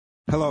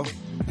Hello,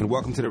 and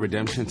welcome to the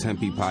Redemption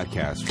Tempe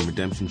podcast from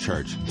Redemption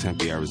Church,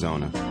 Tempe,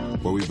 Arizona,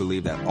 where we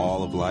believe that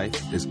all of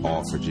life is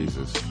all for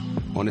Jesus.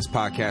 On this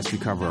podcast, we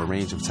cover a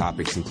range of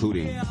topics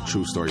including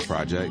True Story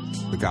Project,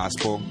 the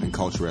gospel, and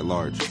culture at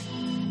large,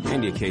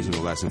 and the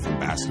occasional lesson from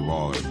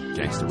basketball or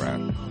gangster rap.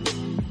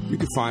 You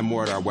can find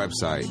more at our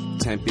website,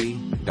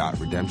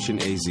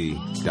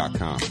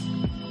 tempe.redemptionaz.com.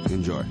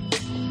 Enjoy.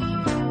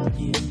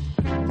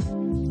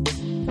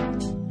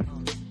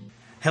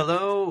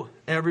 Hello,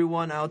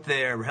 everyone out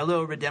there.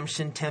 Hello,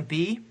 Redemption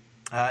Tempe.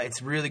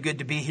 It's really good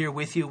to be here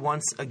with you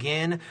once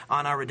again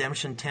on our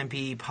Redemption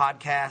Tempe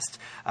podcast.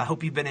 I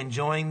hope you've been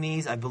enjoying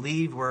these. I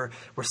believe we're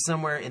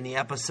somewhere in the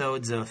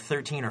episodes of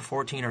 13 or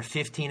 14 or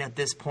 15 at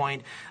this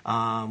point.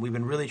 We've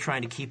been really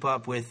trying to keep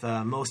up with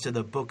most of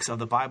the books of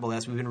the Bible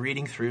as we've been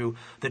reading through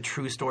the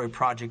True Story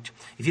Project.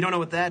 If you don't know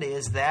what that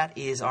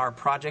is our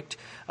project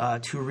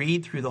to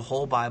read through the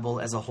whole Bible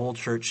as a whole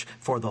church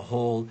for the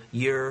whole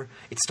year.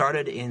 It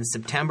started in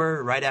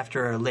September, right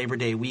after Labor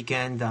Day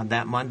weekend, on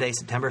that Monday,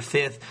 September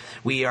 5th.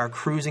 We are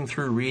cruising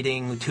through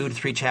reading 2 to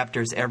 3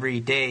 chapters every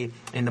day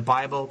in the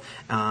Bible,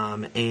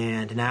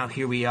 and now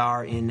here we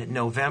are in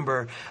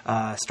November,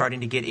 starting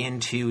to get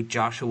into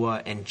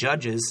Joshua and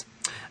Judges.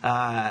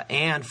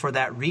 And for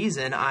that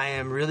reason, I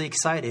am really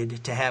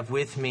excited to have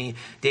with me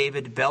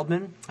David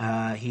Beldman.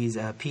 He's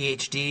a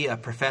PhD, a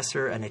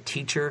professor, and a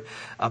teacher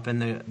up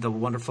in the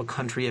wonderful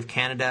country of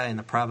Canada in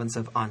the province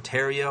of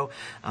Ontario.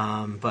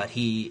 But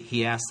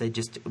he asked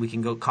that we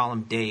can go call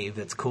him Dave.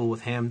 That's cool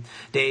with him.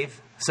 Dave,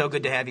 so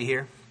good to have you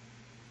here.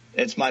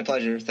 It's my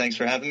pleasure. Thanks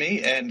for having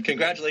me. And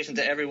congratulations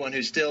to everyone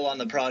who's still on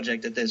the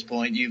project at this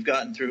point. You've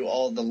gotten through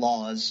all the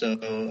laws, so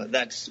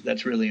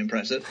that's really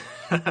impressive.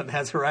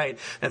 That's right.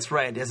 That's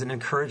right. As an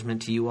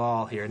encouragement to you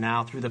all here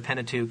now through the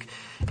Pentateuch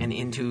and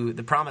into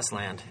the Promised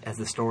Land, as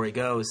the story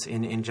goes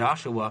in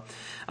Joshua.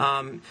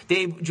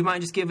 Dave, would you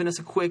mind just giving us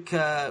a quick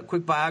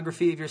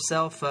biography of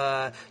yourself,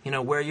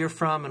 where you're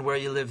from and where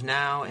you live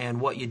now and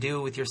what you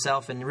do with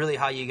yourself and really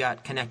how you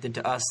got connected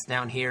to us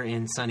down here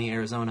in sunny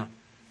Arizona?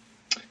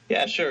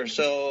 Yeah, sure.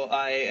 So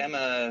I am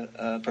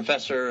a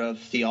professor of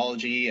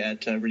theology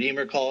at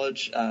Redeemer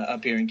College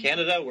up here in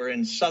Canada. We're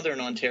in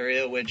southern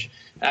Ontario, which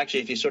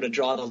actually, if you sort of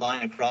draw the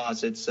line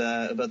across, it's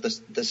about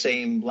the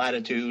same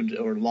latitude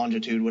or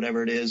longitude,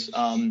 whatever it is,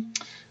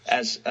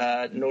 as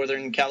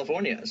Northern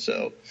California.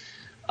 So,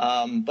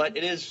 but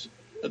it is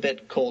a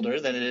bit colder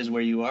than it is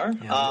where you are.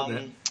 Yeah,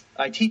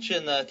 I teach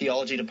in the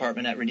theology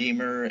department at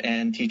Redeemer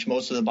and teach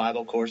most of the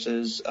Bible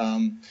courses,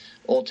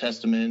 Old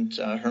Testament,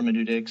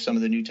 hermeneutics, some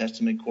of the New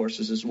Testament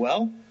courses as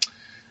well.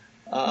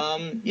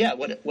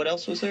 What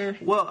else was there?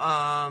 Well,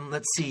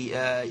 let's see.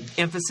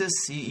 Emphasis.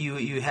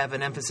 You have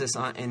an emphasis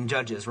in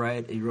Judges,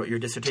 right? You wrote your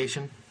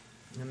dissertation?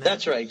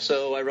 That's right.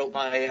 So I wrote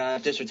my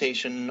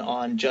dissertation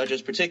on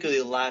Judges,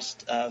 particularly the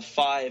last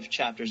 5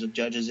 chapters of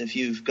Judges. If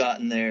you've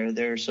gotten there,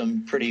 there's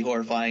some pretty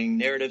horrifying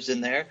narratives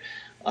in there.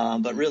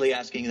 But really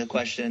asking the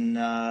question,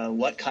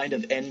 what kind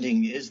of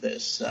ending is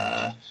this?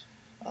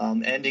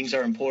 Endings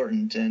are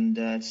important, and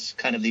it's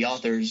kind of the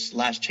author's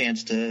last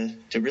chance to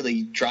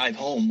really drive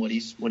home what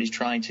he's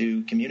trying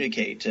to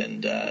communicate.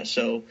 And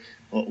so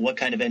what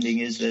kind of ending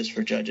is this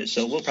for Judges?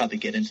 So we'll probably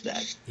get into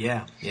that.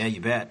 Yeah, you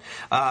bet.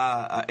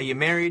 Are you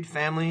married,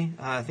 family,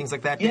 things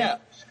like that?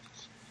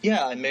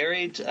 Yeah, I'm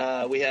married.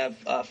 We have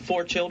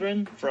 4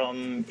 children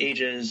from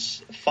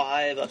ages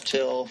 5 up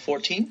till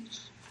 14.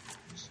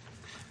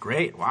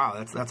 Great!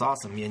 Wow, that's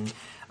awesome. And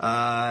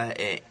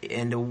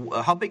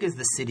how big is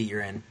the city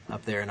you're in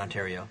up there in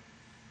Ontario?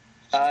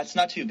 It's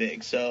not too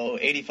big, so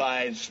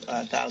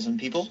 85,000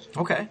 people.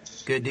 Okay,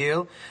 good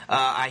deal.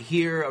 I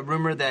hear a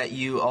rumor that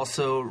you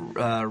also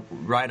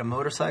ride a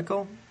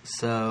motorcycle,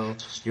 so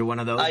you're one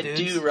of those dudes?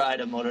 I do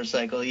ride a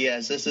motorcycle,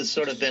 yes. This has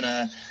sort of been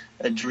a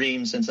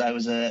dream since I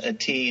was a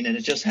teen, and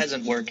it just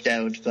hasn't worked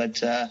out.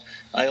 But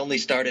I only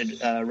started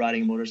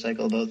riding a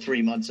motorcycle about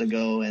 3 months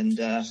ago, and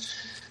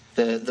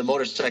the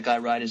motorcycle I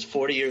ride is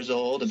 40 years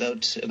old,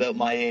 about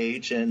my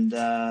age, and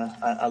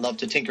I love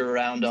to tinker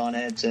around on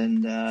it,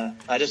 and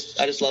I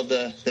just love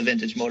the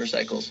vintage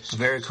motorcycles.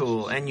 Very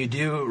cool. And you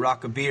do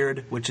rock a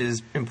beard, which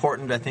is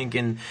important, I think,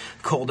 in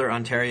colder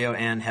Ontario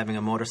and having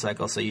a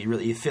motorcycle, so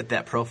you fit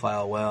that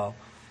profile well.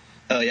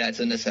 Oh, yeah, it's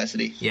a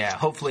necessity. Yeah,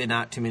 hopefully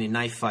not too many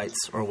knife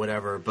fights or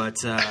whatever.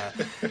 But,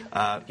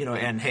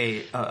 and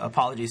hey,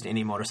 apologies to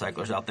any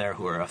motorcyclers out there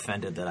who are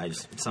offended that I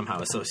just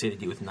somehow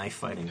associated you with knife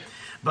fighting.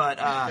 But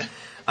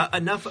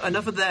enough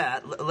of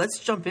that. Let's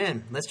jump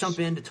in. Let's jump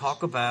in to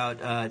talk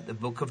about the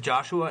book of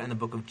Joshua and the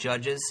book of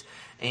Judges,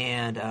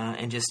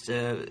 and just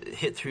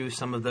hit through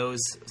some of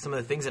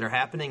the things that are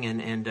happening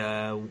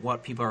and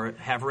what people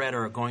have read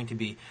or are going to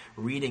be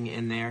reading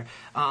in there.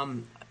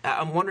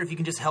 I'm wondering if you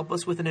can just help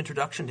us with an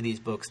introduction to these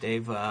books,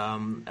 Dave,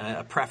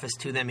 a preface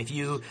to them. If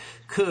you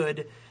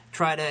could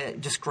try to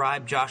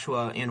describe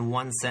Joshua in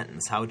one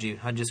sentence, how would you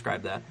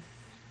describe that?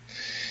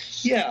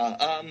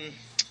 Yeah,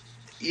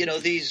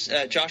 these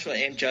Joshua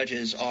and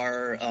Judges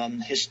are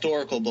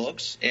historical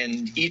books,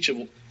 and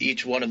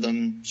each one of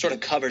them sort of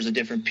covers a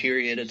different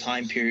period, a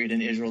time period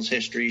in Israel's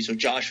history. So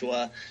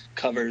Joshua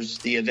covers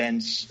the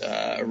events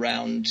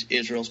around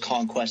Israel's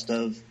conquest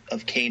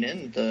of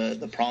Canaan,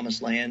 the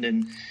Promised Land,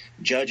 and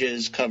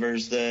Judges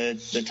covers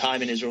the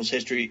time in Israel's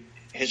history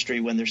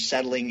when they're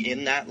settling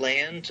in that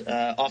land,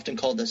 often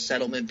called the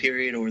settlement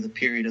period or the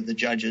period of the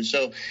judges.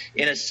 So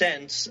in a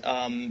sense,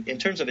 in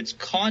terms of its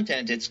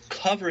content, it's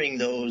covering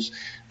those,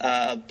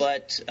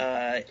 but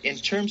in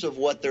terms of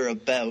what they're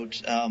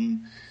about,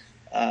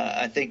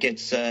 I think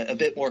it's a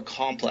bit more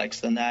complex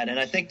than that. And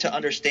I think to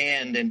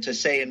understand and to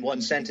say in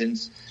one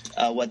sentence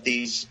what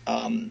these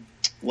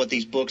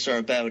books are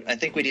about, I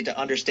think we need to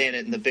understand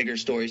it in the bigger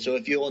story. So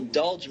if you'll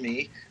indulge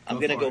me, I'm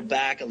going to go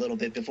back a little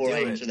bit before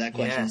I answer that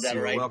question. Yes, is that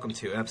all right? You're welcome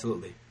to.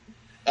 Absolutely.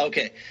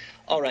 Okay.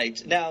 All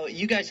right. Now,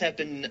 you guys have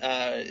been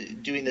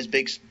doing this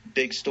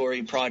big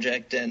story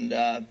project,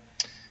 and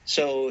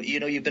so,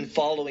 you've been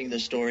following the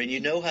story, and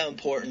you know how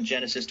important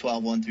Genesis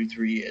 12, 1 through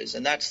 3 is,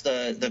 and that's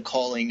the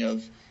calling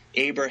of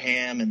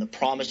Abraham and the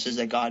promises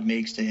that God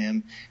makes to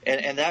him.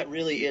 And that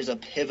really is a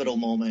pivotal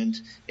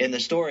moment in the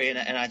story.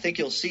 And I think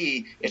you'll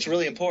see it's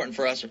really important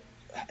for us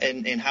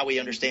in how we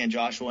understand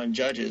Joshua and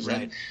Judges.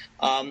 Right.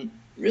 And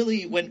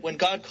really, when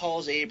God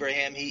calls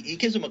Abraham, he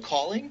gives him a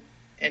calling,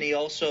 and he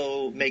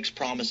also makes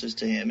promises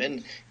to him.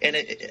 And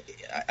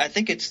I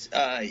think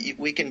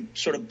we can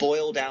sort of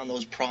boil down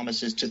those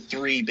promises to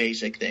three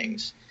basic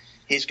things.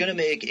 He's going to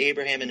make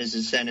Abraham and his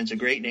descendants a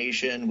great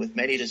nation with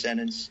many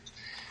descendants.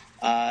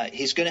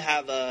 He's going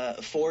to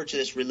forge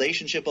this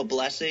relationship of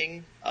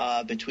blessing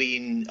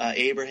between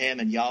Abraham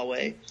and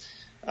Yahweh,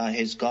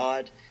 his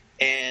God,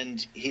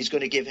 and he's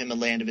going to give him a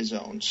land of his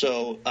own.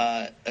 So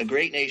a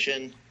great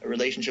nation, a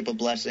relationship of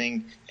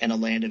blessing, and a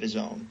land of his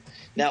own.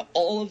 Now,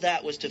 all of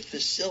that was to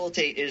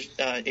facilitate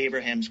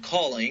Abraham's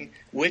calling,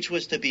 which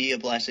was to be a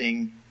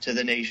blessing to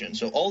the nation.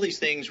 So all these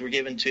things are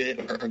going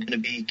to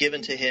be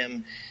given to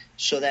him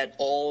so that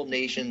all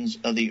nations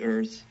of the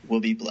earth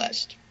will be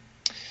blessed.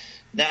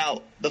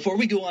 Now, before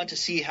we go on to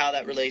see how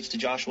that relates to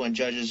Joshua and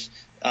Judges,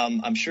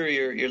 I'm sure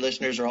your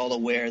listeners are all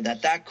aware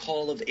that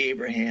call of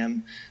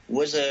Abraham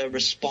was a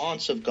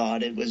response of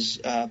God. It was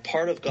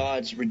part of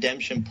God's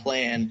redemption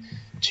plan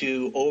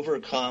to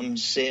overcome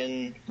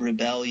sin,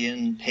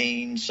 rebellion,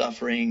 pain,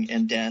 suffering,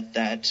 and death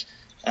that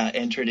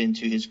entered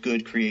into his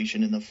good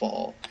creation in the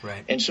fall.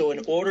 Right. And so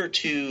in order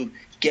to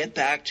get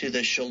back to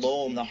the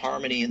shalom, the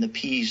harmony, and the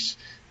peace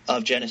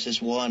of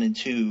Genesis 1 and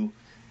 2,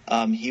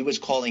 he was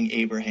calling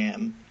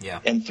Abraham,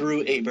 and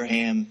through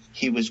Abraham,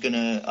 he was going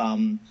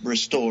to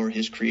restore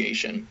his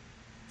creation.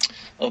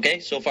 Okay,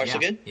 so far so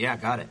good? Yeah,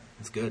 got it.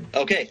 That's good.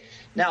 Okay,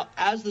 now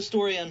as the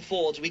story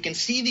unfolds, we can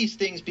see these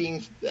things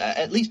being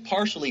at least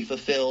partially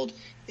fulfilled,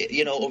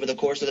 over the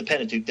course of the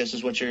Pentateuch. This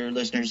is what your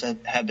listeners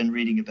have been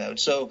reading about.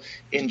 So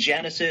in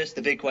Genesis,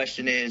 the big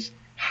question is,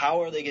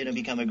 how are they going to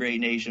become a great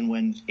nation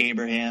when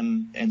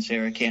Abraham and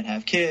Sarah can't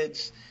have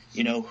kids?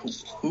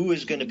 Who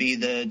is going to be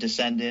the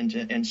descendant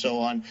and so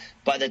on.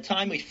 By the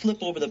time we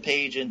flip over the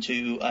page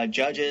into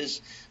Exodus,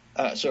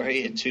 at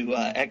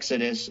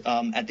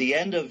the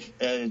end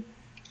of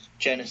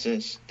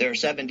Genesis, there are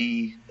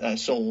 70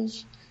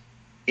 souls.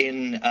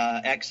 In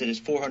Exodus,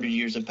 400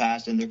 years have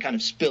passed, and they're kind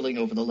of spilling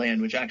over the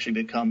land, which actually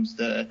becomes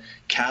the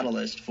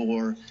catalyst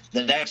for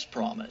the next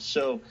promise.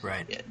 So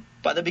right.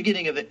 By the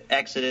beginning of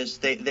Exodus,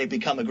 they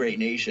become a great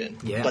nation,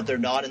 but they're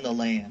not in the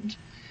land.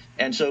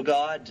 And so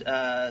God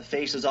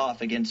faces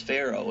off against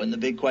Pharaoh, and the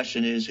big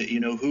question is,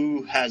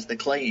 who has the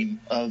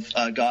claim of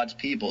God's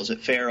people? Is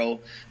it Pharaoh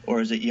or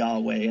is it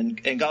Yahweh?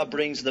 And God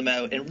brings them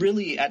out, and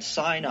really at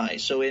Sinai.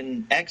 So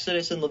in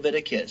Exodus and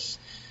Leviticus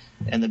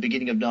and the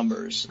beginning of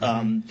Numbers,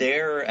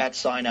 there at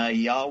Sinai,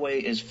 Yahweh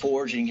is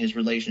forging his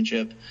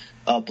relationship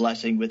of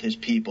blessing with his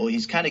people.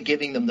 He's kind of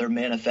giving them their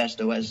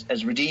manifesto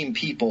as redeemed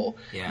people.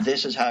 Yeah.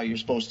 This is how you're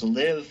supposed to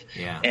live,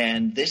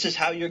 and this is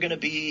how you're going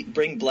to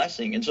bring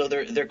blessing. And so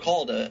they're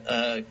called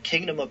a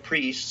kingdom of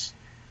priests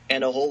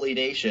and a holy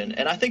nation.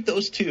 And I think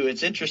those two,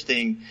 it's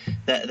interesting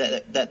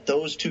that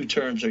those two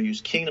terms are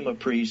used, kingdom of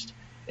priests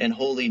and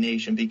holy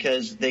nation,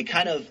 because they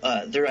kind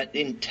of they're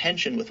in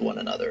tension with one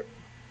another.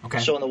 Okay.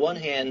 So on the one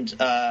hand,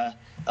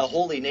 a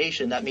holy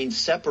nation, that means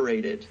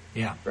separated,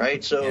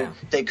 right? So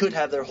they could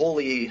have their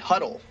holy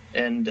huddle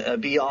and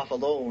be off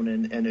alone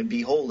and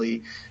be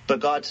holy. But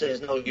God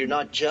says, no, you're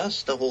not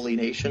just a holy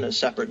nation, a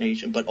separate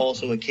nation, but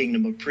also a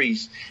kingdom of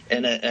priests.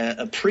 And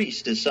a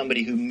priest is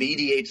somebody who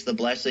mediates the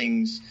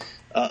blessings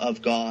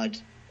of God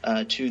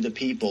to the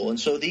people. And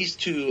so these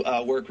two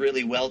work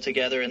really well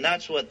together, and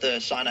that's what the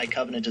Sinai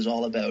covenant is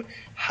all about.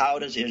 How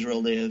does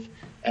Israel live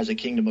as a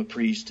kingdom of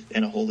priests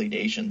and a holy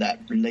nation?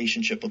 That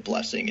relationship of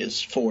blessing is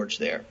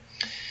forged there.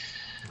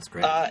 That's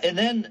great. And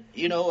then,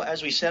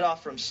 as we set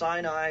off from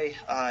Sinai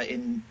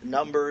in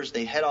Numbers,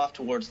 they head off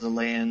towards the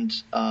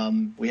land.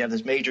 We have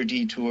this major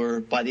detour.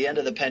 By the end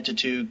of the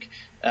Pentateuch,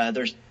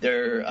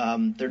 they're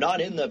not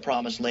in the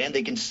promised land.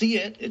 They can see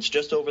it. It's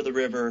just over the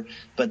river,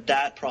 but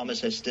that promise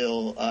has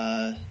still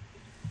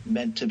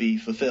meant to be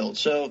fulfilled.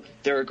 So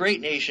they're a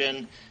great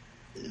nation.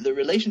 The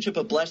relationship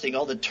of blessing,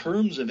 all the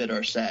terms of it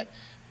are set.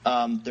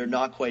 They're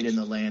not quite in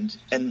the land.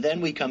 And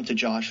then we come to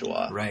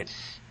Joshua. Right.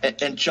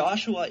 And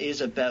Joshua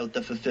is about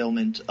the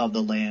fulfillment of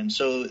the land.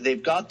 So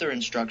they've got their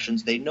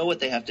instructions. They know what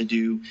they have to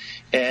do.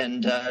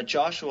 And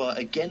Joshua,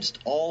 against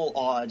all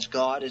odds,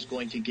 God is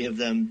going to give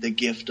them the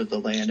gift of the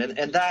land.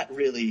 And that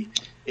really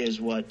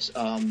is what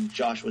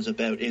Joshua's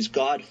about, is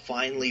God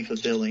finally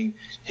fulfilling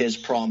his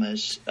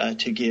promise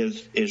to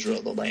give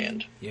Israel the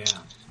land.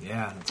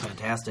 Yeah, that's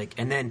fantastic.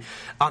 And then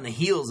on the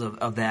heels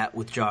of that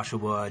with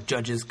Joshua,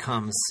 Judges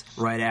comes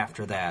right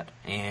after that.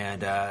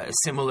 And a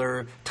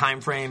similar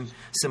time frame,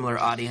 similar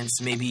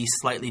audience, maybe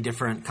slightly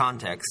different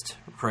context,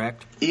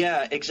 correct?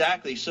 Yeah,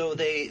 exactly. So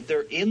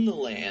they're in the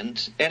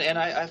land. And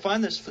I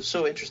find this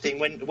so interesting.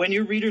 When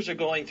your readers are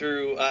going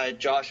through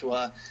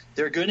Joshua,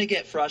 they're going to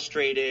get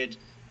frustrated.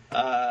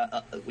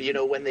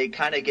 When they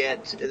kind of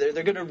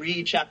they're going to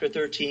read chapter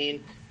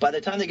 13. By the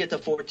time they get to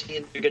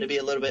 14, they're going to be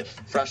a little bit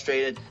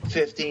frustrated.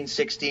 15,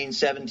 16,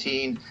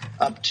 17,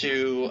 up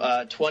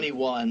to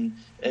 21.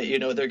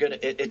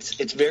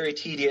 It's very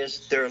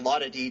tedious. There are a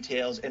lot of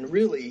details, and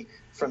really,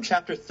 from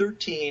chapter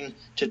 13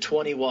 to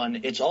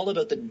 21, it's all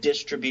about the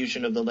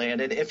distribution of the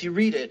land. And if you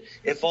read it,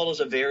 it follows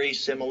a very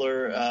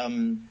similar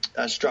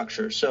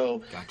structure.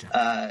 So,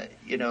 gotcha.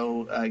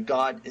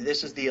 God,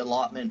 this is the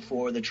allotment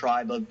for the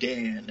tribe of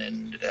Dan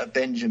and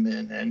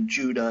Benjamin and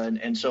Judah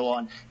and so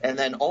on. And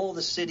then all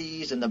the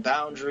cities and the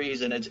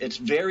boundaries, and it's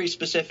very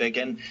specific.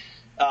 And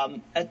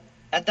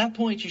at that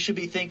point, you should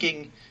be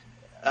thinking,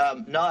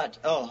 not,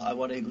 I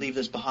want to leave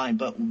this behind,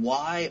 but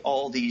why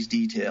all these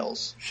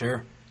details?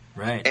 Sure.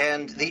 Right.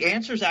 And the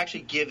answer is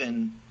actually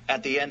given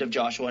at the end of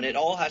Joshua, and it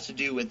all has to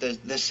do with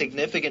the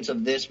significance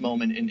of this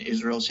moment in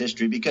Israel's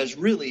history, because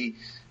really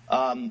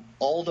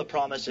all the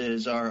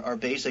promises are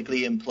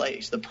basically in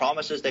place. The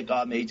promises that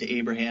God made to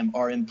Abraham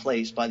are in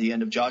place by the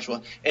end of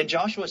Joshua, and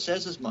Joshua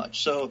says as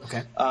much. So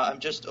okay. I'm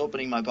just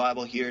opening my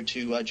Bible here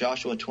to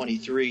Joshua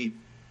 23,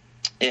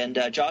 and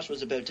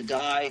Joshua's about to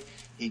die.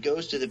 He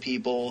goes to the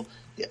people.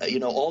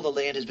 All the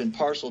land has been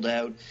parceled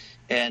out,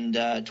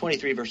 and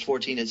 23 verse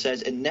 14 it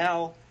says, "And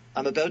now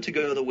I'm about to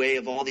go the way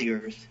of all the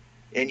earth,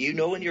 and you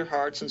know in your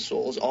hearts and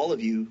souls, all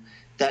of you,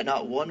 that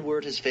not one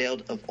word has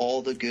failed of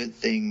all the good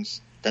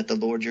things that the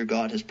Lord your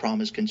God has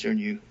promised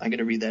concerning you." I'm going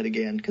to read that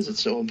again because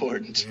it's so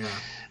important.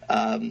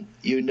 Yeah.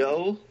 You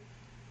know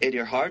in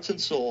your hearts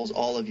and souls,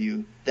 all of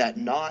you, that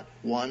not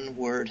one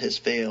word has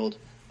failed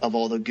of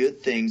all the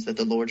good things that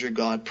the Lord your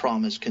God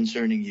promised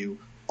concerning you.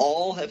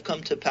 All have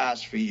come to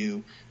pass for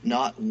you.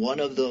 Not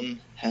one of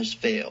them has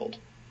failed.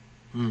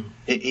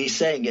 He's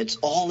saying it's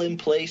all in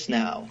place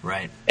now.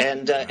 Right.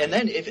 And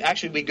then if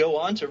actually we go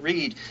on to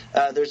read,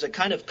 there's a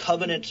kind of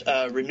covenant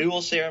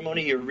renewal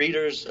ceremony. Your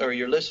readers or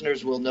your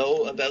listeners will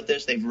know about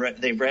this. They've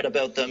read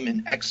about them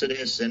in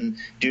Exodus and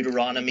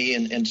Deuteronomy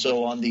and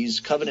so on, these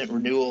covenant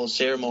renewal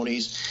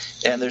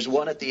ceremonies. And there's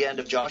one at the end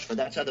of Joshua.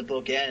 That's how the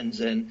book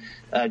ends. And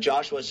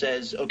Joshua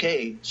says,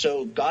 okay,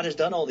 so God has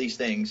done all these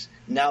things.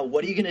 Now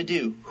what are you going to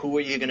do? Who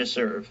are you going to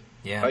serve?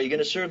 Yeah. Are you going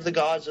to serve the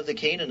gods of the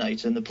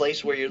Canaanites in the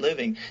place where you're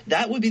living?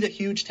 That would be the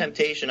huge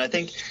temptation. I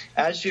think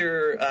as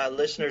your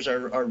listeners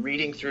are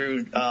reading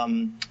through,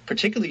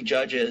 particularly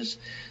Judges,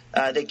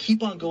 they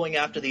keep on going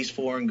after these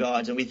foreign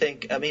gods. And we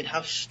think,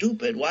 how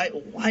stupid.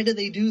 Why do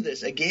they do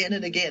this again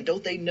and again?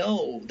 Don't they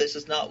know this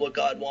is not what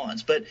God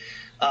wants? But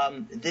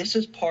this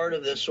is part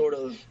of the sort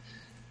of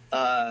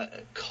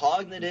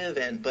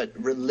cognitive but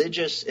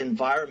religious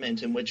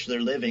environment in which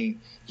they're living.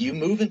 You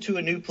move into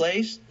a new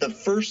place, the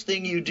first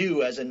thing you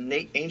do as an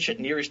ancient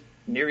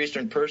Near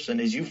Eastern person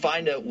is you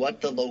find out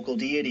what the local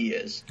deity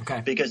is.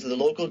 Okay. Because the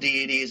local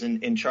deity is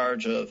in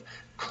charge of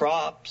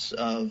crops,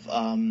 of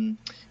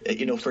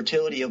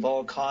fertility of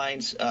all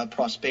kinds,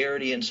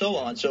 prosperity, and so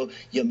on. So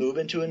you move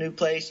into a new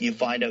place, you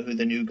find out who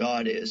the new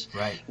God is.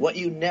 Right. What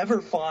you never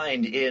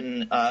find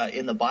in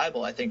the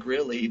Bible, I think,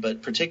 really,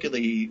 but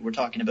particularly we're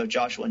talking about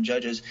Joshua and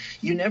Judges,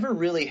 you never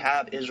really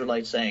have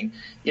Israelites saying,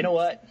 you know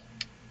what?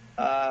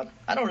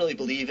 I don't really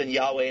believe in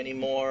Yahweh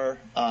anymore.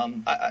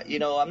 I'm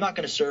not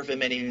going to serve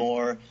him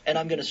anymore, and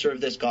I'm going to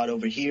serve this God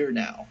over here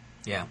now.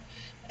 Yeah.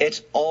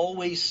 It's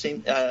always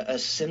a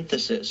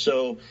synthesis.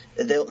 So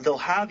they'll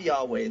have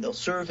Yahweh, they'll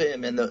serve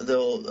him, and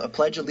they'll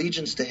pledge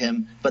allegiance to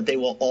him, but they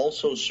will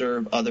also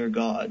serve other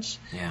gods.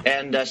 Yeah.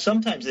 And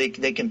sometimes they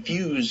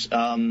confuse,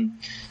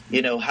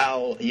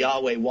 how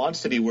Yahweh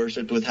wants to be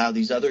worshipped with how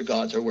these other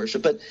gods are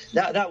worshipped. But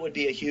that would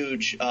be a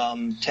huge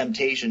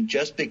temptation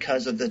just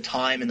because of the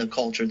time and the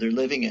culture they're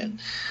living in.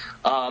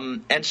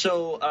 And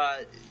so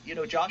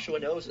Joshua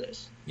knows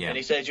this. Yeah. And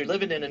he says, you're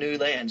living in a new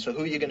land, so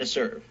who are you going to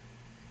serve?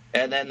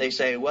 And then they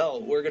say,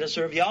 well, we're going to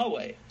serve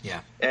Yahweh.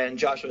 Yeah. And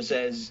Joshua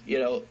says,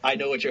 I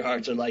know what your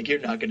hearts are like. You're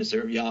not going to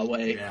serve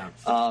Yahweh. Yeah.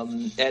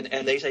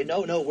 And they say,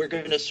 no, we're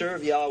going to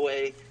serve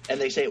Yahweh. And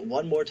they say it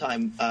one more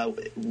time,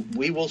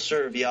 we will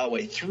serve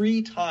Yahweh.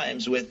 3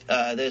 times with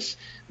this,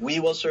 we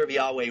will serve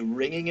Yahweh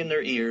ringing in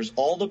their ears.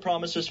 All the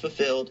promises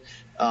fulfilled.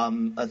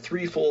 a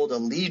threefold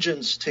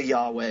allegiance to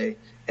Yahweh,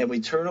 and we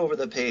turn over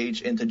the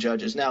page into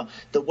Judges. Now,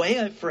 the way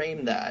I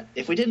framed that,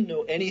 if we didn't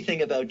know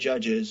anything about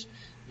Judges,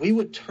 we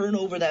would turn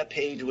over that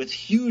page with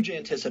huge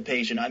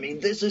anticipation. I mean,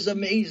 this is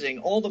amazing.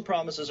 All the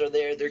promises are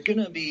there. They're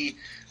going to be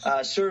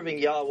serving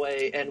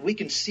Yahweh, and we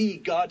can see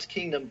God's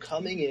kingdom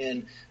coming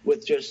in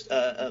with just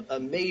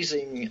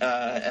amazing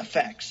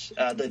effects.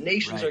 The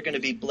nations are going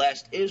to be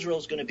blessed.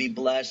 Israel's going to be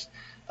blessed.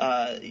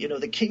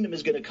 The kingdom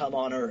is going to come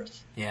on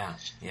earth. Yeah,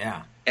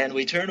 yeah. And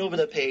we turn over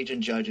the page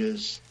in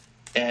Judges,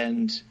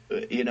 and,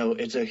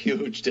 it's a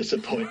huge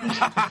disappointment.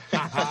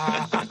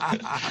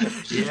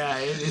 Yeah,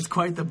 it's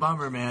quite the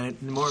bummer, man.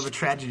 It's more of a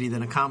tragedy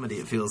than a comedy,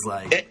 it feels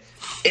like.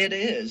 It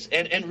is.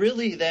 And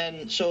really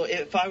then, so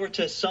if I were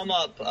to sum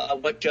up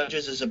what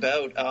Judges is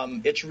about,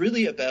 it's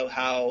really about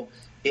how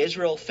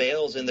Israel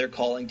fails in their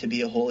calling to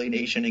be a holy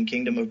nation and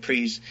kingdom of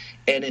priests,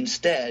 and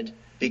instead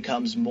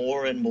becomes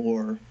more and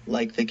more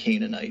like the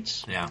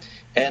Canaanites. Yeah.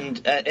 And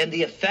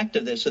the effect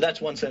of this, so that's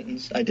one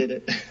sentence, I did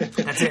it.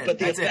 That's it. But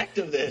the effect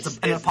of this is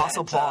an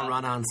Apostle Paul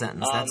run-on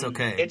sentence. That's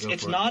okay.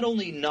 It's not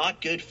only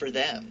not good for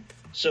them.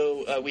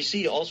 So we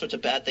see all sorts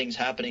of bad things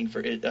happening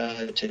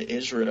to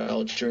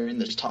Israel during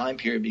this time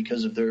period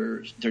because of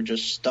their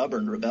just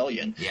stubborn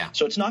rebellion. Yeah.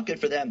 So it's not good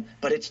for them,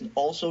 but it's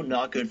also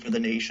not good for the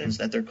nations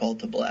that they're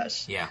called to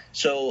bless. Yeah.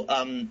 So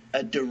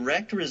a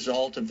direct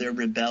result of their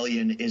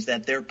rebellion is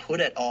that they're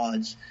put at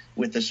odds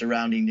with the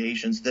surrounding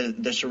nations,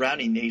 the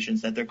surrounding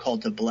nations that they're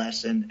called to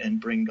bless and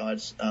bring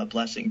God's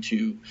blessing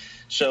to.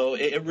 So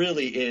it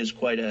really is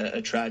quite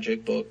a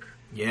tragic book.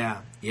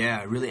 Yeah,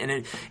 really.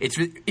 And it's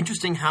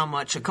interesting how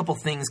much a couple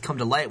things come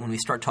to light when we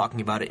start talking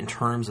about it in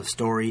terms of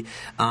story.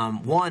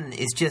 One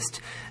is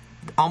just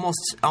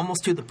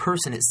almost to the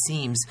person, it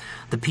seems,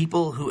 the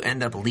people who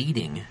end up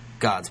leading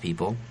God's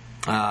people.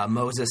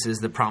 Moses is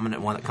the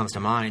prominent one that comes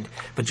to mind,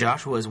 but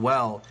Joshua as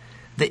well.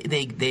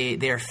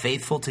 They are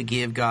faithful to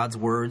give God's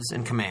words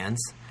and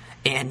commands,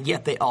 and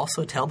yet they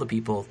also tell the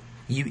people,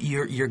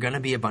 You're going to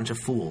be a bunch of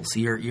fools.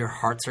 Your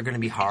hearts are going to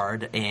be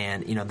hard,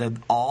 and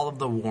all of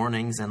the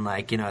warnings and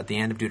at the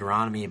end of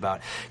Deuteronomy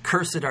about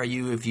cursed are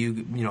you if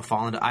you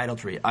fall into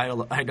idolatry,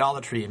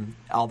 and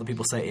all the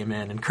people say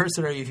amen, and cursed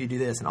are you if you do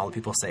this, and all the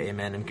people say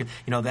amen,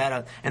 and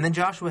that. And then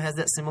Joshua has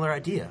that similar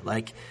idea,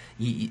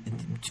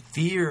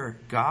 fear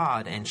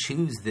God and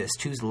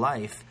choose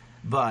life,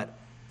 but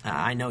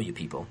I know you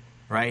people.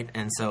 Right,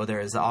 and so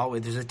there's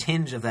a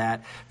tinge of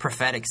that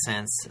prophetic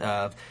sense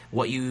of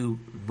what you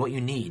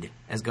need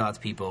as God's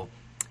people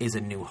is a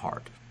new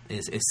heart,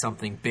 is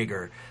something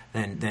bigger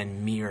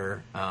than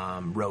mere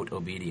rote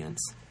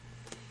obedience.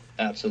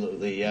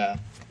 Absolutely, yeah.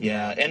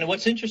 And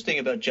what's interesting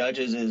about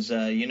Judges is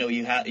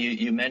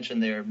you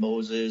mentioned there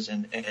Moses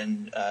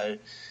and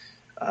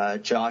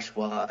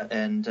Joshua,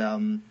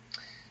 and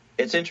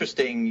it's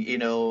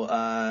interesting.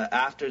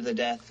 After the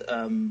death.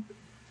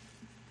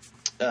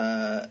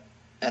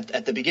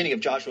 At the beginning of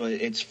Joshua,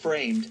 it's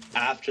framed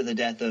after the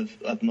death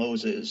of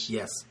Moses.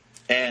 Yes.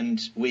 And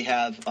we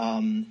have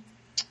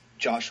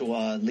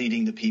Joshua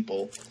leading the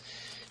people.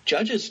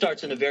 Judges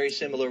starts in a very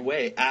similar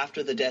way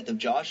after the death of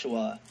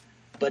Joshua,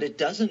 but it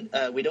doesn't.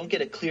 We don't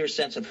get a clear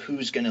sense of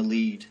who's going to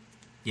lead.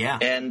 Yeah.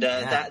 And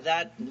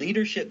that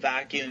leadership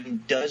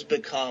vacuum does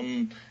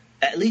become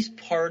at least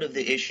part of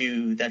the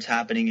issue that's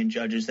happening in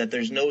Judges, that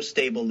there's no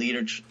stable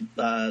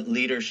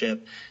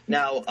leadership.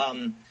 Now,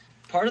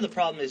 part of the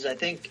problem is I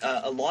think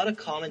a lot of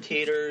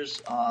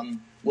commentators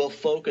will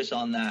focus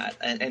on that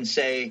and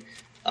say,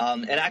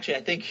 and actually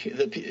I think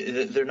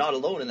they're not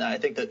alone in that. I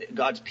think that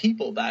God's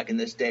people back in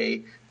this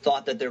day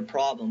thought that their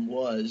problem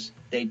was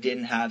they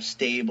didn't have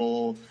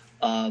stable,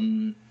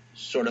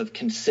 sort of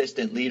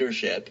consistent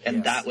leadership,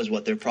 and that was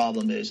what their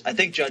problem is. I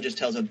think Judges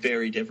tells a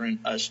very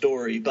different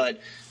story,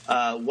 but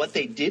what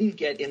they didn't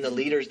get in the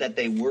leaders that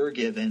they were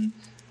given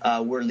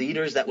were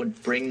leaders that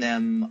would bring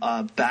them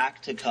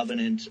back to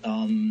covenant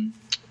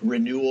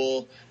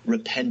renewal,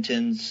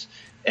 repentance,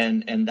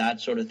 and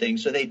that sort of thing.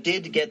 So they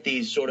did get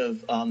these sort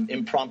of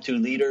impromptu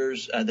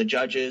leaders, the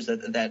judges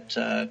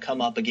that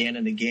come up again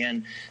and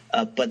again.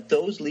 But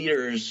those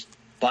leaders,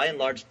 by and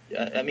large,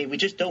 we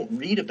just don't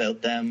read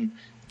about them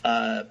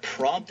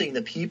prompting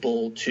the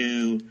people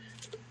to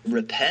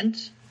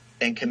repent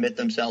and commit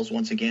themselves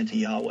once again to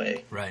Yahweh.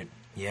 Right.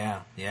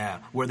 Yeah.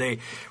 Where they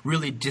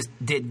really just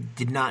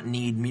did not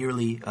need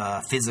merely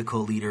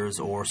physical leaders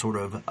or sort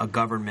of a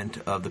government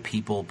of the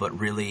people, but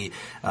really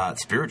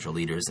spiritual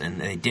leaders, and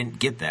they didn't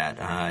get that,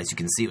 as you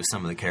can see with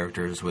some of the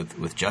characters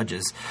with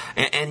Judges,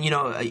 and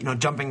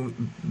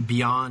jumping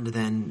beyond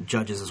then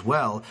Judges as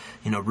well.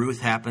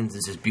 Ruth happens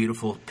as this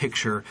beautiful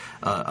picture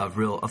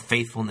of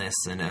faithfulness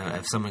and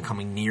of someone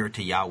coming near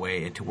to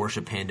Yahweh and to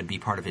worship Him, to be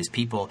part of His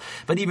people.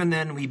 But even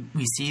then,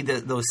 we see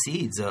those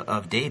seeds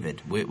of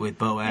David with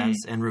Boaz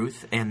and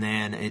Ruth, and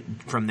then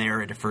from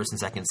there into 1 and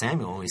 2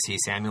 Samuel, we see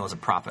Samuel as a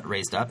prophet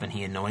raised up, and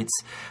he anoints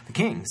the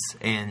kings,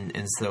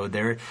 and so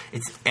there,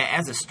 it's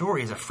as a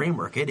story, as a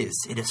framework, it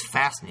is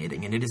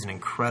fascinating, and it is an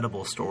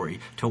incredible story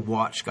to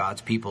watch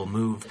God's people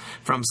move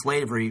from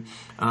slavery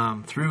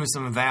through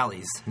some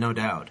valleys, no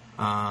doubt,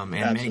 and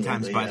Absolutely, many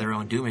times by their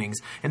own doings,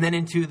 and then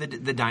into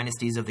the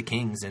dynasties of the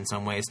kings in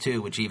some ways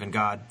too, which even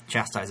God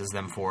chastises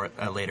them for at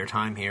a later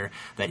time here,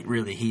 that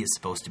really he is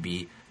supposed to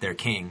be their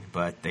king,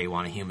 but they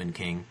want a human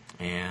king,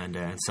 and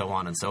so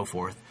on and so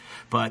forth.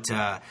 But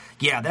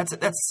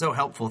that's so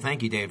helpful.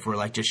 Thank you, Dave, for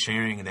just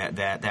sharing that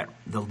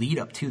the lead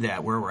up to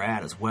that, where we're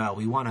at as well.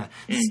 We want to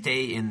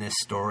stay in this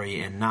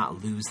story and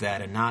not lose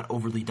that, and not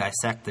overly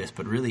dissect this,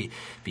 but really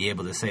be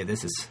able to say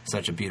this is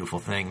such a beautiful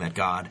thing that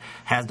God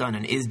has done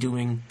and is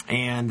doing,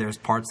 and there's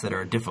parts that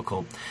are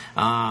difficult.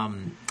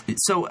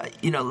 So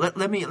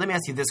let me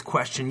ask you this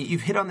question.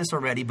 You've hit on this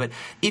already, but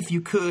if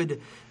you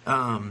could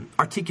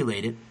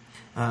articulate it.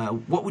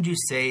 What would you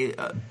say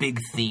big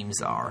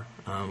themes are?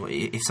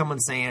 If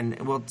someone's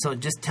saying, well, so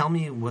just tell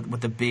me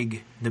what the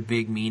big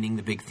meaning,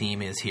 the big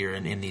theme is here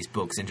in these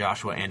books, in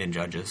Joshua and in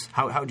Judges.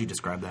 How would you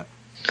describe that?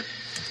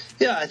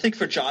 Yeah, I think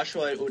for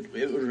Joshua, it would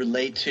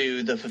relate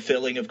to the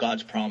fulfilling of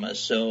God's promise.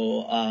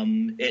 So,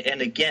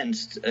 and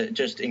against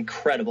just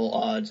incredible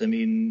odds. I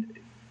mean,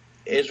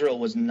 Israel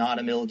was not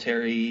a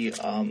military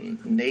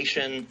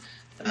nation.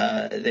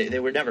 They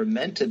were never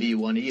meant to be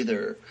one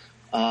either.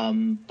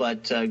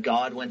 But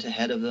God went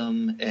ahead of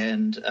them,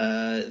 and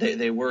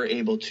they were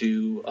able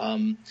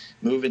to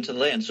move into the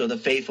land. So the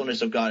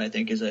faithfulness of God, I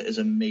think, is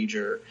a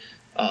major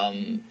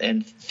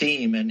and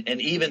theme,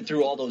 and even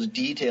through all those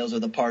details of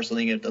the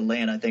parceling of the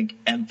land, I think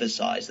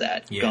emphasize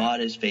that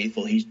God is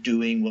faithful. He's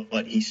doing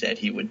what He said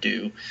He would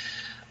do.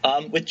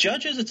 With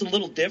Judges, it's a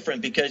little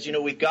different because,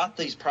 we've got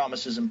these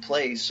promises in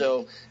place.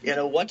 So,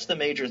 what's the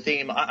major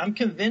theme? I'm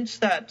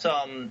convinced that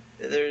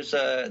there's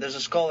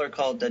a scholar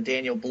called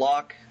Daniel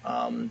Block,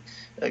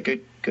 a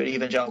good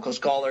evangelical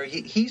scholar.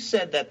 He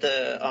said that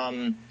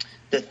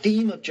the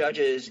theme of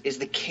Judges is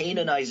the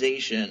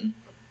Canaanization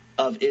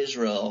of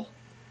Israel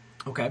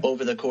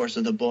over the course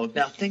of the book.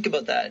 Now, think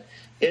about that.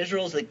 The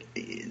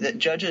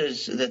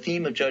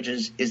theme of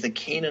Judges is the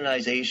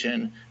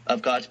Canaanization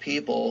of God's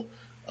people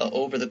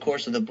over the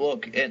course of the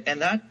book,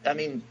 and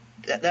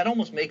that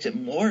almost makes it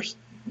more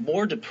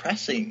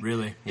depressing,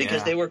 really,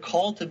 because they were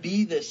called to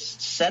be this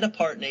set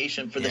apart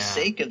nation for the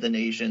sake of the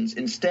nations.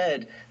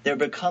 Instead, they're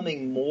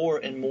becoming more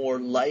and more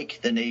like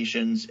the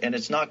nations, and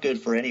it's not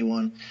good for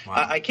anyone.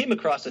 Wow. I came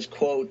across this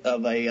quote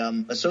of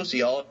a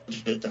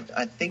sociologist.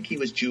 I think he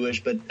was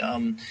Jewish, but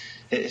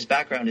his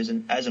background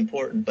isn't as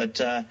important.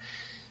 But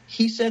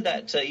he said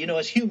that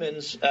as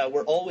humans,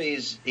 we're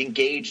always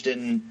engaged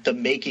in the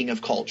making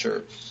of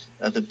culture.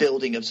 The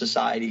building of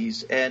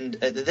societies, and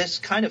this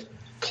kind of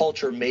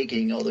culture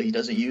making, although he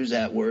doesn't use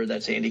that word,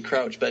 that's Andy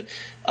Crouch, but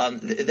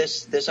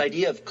this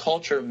idea of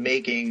culture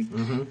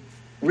making,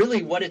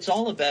 really what it's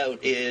all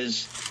about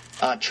is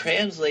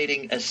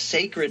translating a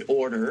sacred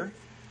order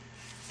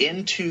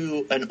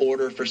into an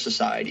order for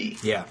society.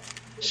 Yeah.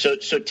 So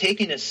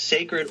taking a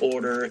sacred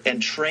order and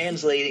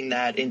translating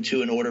that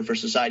into an order for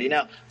society.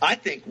 Now, I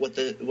think what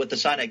the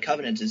Sinai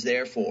Covenant is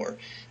there for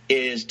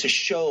is to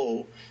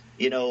show,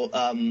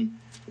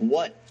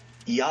 what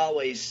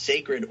Yahweh's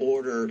sacred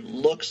order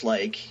looks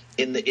like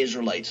in the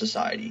Israelite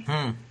society.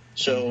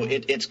 So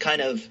it's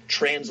kind of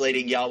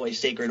translating Yahweh's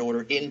sacred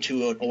order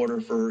into an order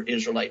for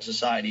Israelite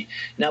society.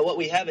 Now, what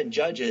we have in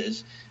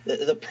Judges,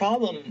 the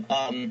problem,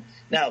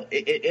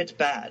 it's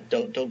bad.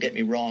 Don't get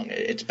me wrong.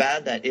 It's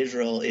bad that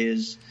Israel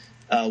is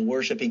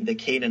worshiping the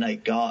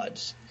Canaanite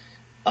gods.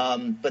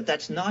 But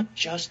that's not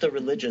just a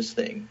religious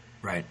thing.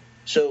 Right.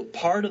 So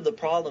part of the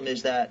problem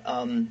is that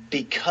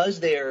because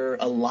they're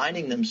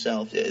aligning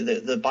themselves,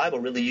 the Bible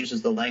really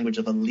uses the language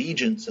of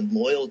allegiance and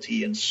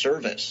loyalty and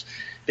service.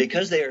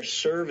 Because they are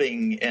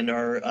serving and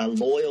are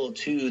loyal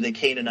to the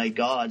Canaanite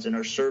gods and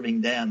are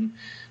serving them,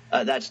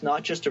 that's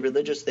not just a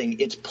religious thing.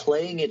 It's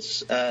playing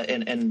its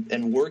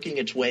and working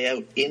its way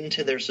out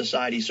into their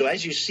society. So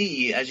as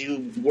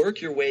you work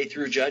your way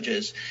through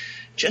Judges,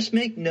 just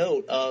make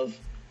note of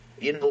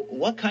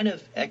what kind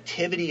of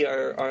activity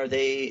are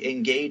they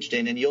engaged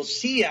in? And you'll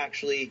see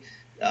actually,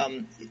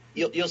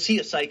 you'll see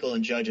a cycle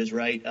in Judges,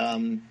 right?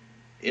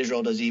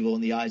 Israel does evil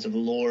in the eyes of the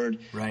Lord.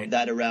 Right.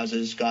 That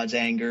arouses God's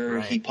anger.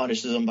 Right. He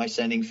punishes them by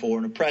sending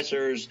foreign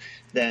oppressors.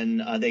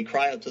 Then they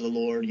cry out to the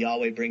Lord.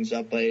 Yahweh brings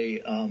up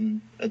a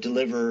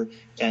deliverer,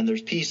 and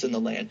there's peace in the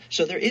land.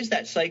 So there is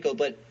that cycle,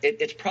 but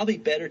it's probably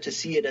better to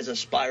see it as a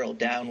spiral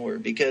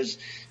downward, because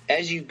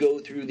as you go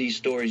through these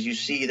stories, you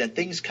see that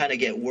things kind of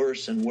get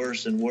worse and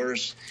worse and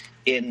worse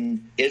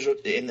in Israel,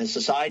 in the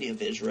society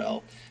of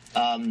Israel.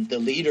 The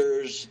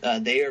leaders,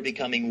 they are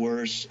becoming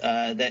worse.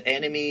 The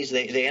enemies,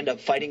 they end up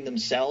fighting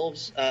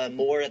themselves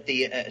more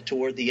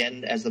toward the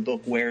end as the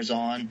book wears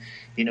on.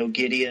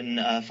 Gideon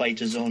fights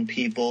his own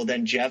people.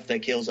 Then Jephthah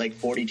kills like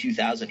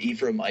 42,000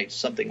 Ephraimites,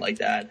 something like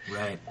that.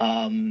 Right.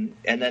 And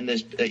then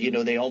there's,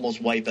 they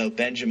almost wipe out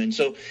Benjamin.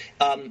 So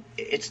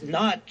it's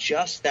not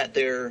just that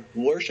they're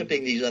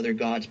worshiping these other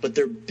gods, but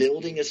they're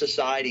building a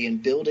society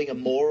and building a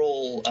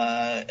moral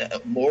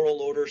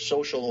order,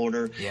 social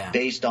order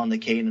based on the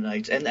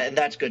Canaanites. And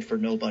that's good for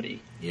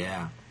nobody.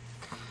 Yeah.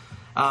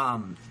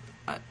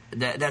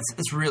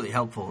 That's really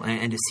helpful,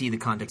 and to see the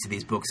context of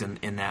these books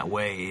in that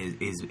way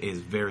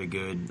is very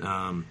good.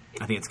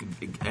 I think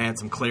it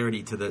adds some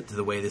clarity to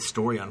the way this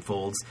story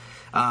unfolds.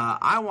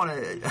 I want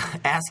to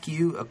ask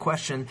you a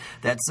question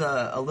that's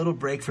a little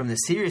break from the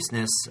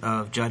seriousness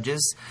of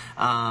Judges.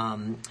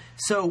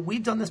 So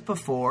we've done this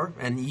before,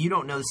 and you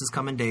don't know this is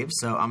coming, Dave.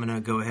 So I'm going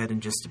to go ahead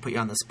and just put you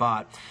on the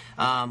spot,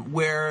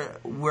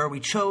 where we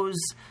chose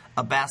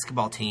a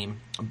basketball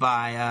team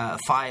by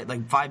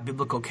five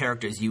biblical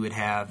characters you would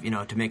have,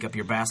 to make up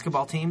your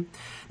basketball team.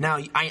 Now,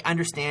 I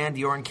understand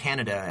you're in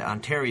Canada,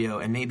 Ontario,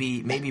 and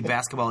maybe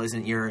basketball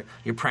isn't your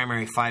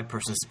primary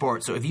 5-person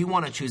sport. So if you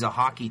want to choose a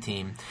hockey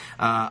team,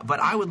 but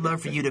I would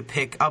love for you to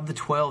pick, of the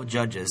 12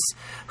 judges,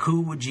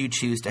 who would you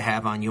choose to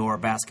have on your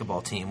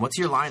basketball team? What's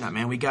your lineup,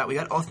 man? We got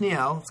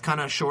Othniel, it's kind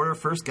of shorter,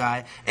 first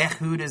guy.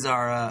 Ehud is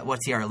our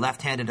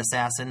left-handed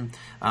assassin.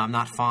 I'm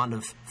not fond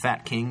of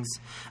fat kings.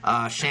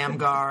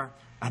 Shamgar.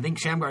 I think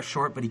Shamgar's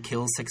short, but he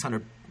kills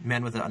 600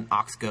 men with an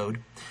ox goad.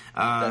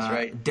 That's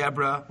right.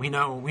 Deborah, we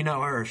know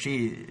her.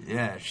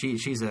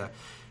 She's a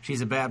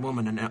bad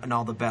woman in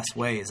all the best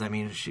ways. I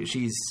mean,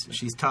 she's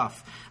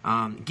tough.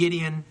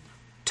 Gideon,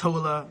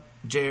 Tola,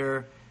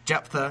 Jair,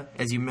 Jephthah,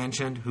 as you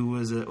mentioned, who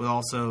was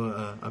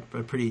also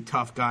a pretty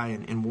tough guy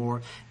in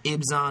war.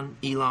 Ibzan,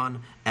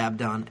 Elon,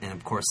 Abdon, and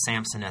of course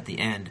Samson at the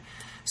end.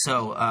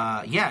 So,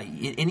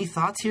 any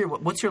thoughts here?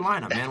 What's your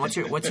lineup, man?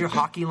 What's your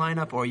hockey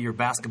lineup or your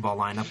basketball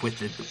lineup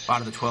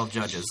out of the 12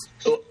 judges?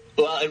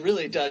 Well, it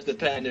really does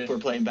depend if we're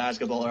playing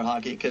basketball or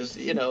hockey, because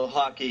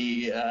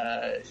hockey,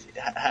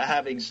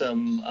 having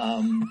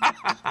some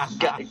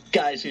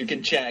guys who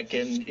can check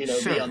and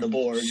sure, be on the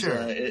boards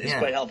is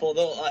quite helpful.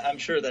 Though I'm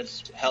sure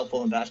that's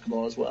helpful in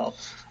basketball as well.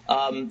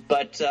 In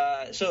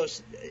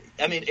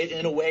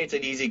a way, it's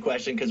an easy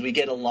question because we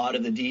get a lot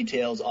of the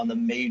details on the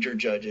major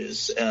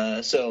judges.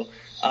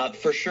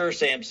 For sure,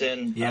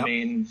 Samson. Yep. I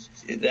mean,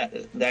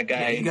 that guy.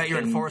 Yeah, you got your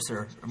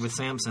enforcer with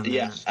Samson.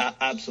 Yeah,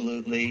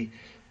 absolutely.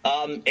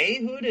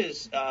 Ehud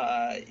is,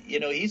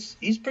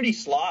 he's pretty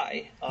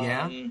sly.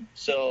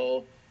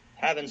 So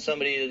having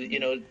somebody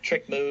to,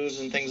 trick moves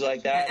and things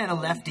like that. And a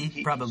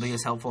lefty probably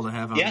is helpful to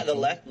have on. Yeah, the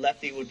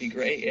lefty would be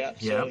great. Yeah,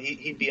 so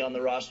he'd be on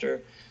the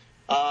roster.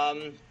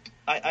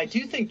 I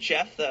do think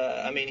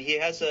Jephthah. I mean, he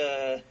has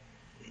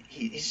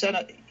he's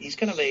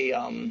kind of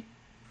a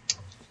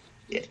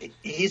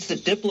he's the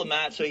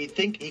diplomat, so he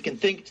can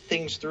think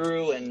things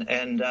through,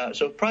 and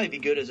so it'd probably be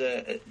good as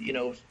a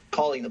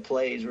calling the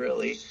plays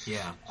really.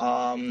 Yeah.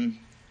 I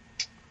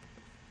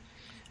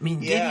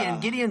mean,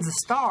 Gideon's a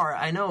star,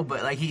 I know,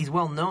 but he's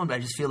well known. But I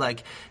just feel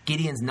like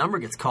Gideon's number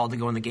gets called to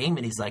go in the game,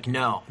 and he's like,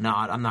 "No,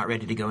 I'm not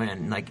ready to go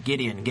in." Like,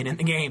 Gideon, get in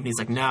the game. And he's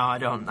like, "No, I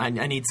don't. I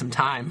need some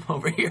time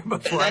over here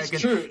before I can."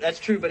 True. That's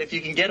true. But if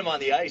you can get him on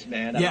the ice,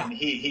 man, I mean,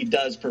 he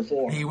does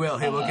perform. He will.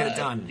 He will get it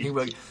done. He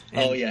will.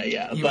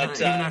 Yeah.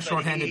 Even a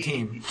shorthanded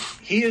team.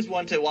 He is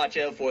one to watch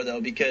out for, though,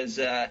 because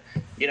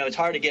it's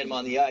hard to get him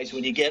on the ice.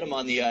 When you get him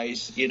on the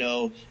ice, he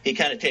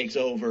kind of takes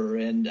over,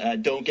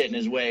 and don't get in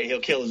his way.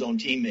 He'll kill his own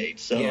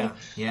teammates. So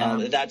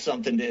that's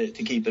something to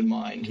keep in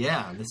mind.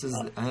 Yeah,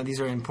 these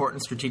are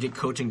important strategic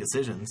coaching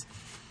decisions.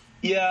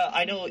 Yeah,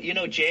 I know.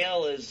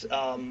 Jael is,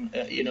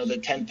 the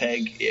 10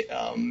 peg.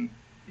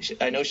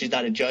 I know she's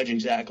not a judge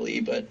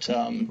exactly, but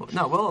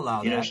no, we'll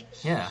allow that.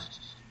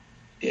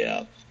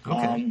 Yeah.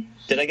 Okay.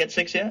 Did I get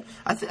 6 yet?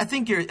 I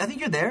think you're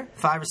there,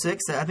 5 or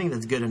 6. I think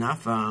that's good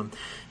enough. You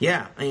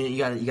got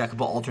a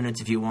couple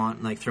alternates if you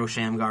want, like throw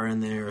Shamgar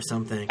in there or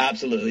something.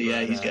 Absolutely,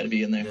 yeah, he's got to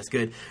be in there. That's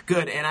good.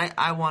 And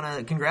I want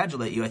to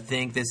congratulate you. I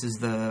think this is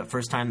the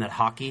first time that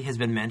hockey has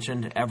been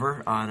mentioned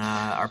ever on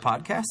our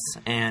podcasts,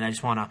 and I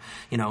just want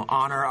to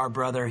honor our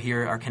brother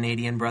here, our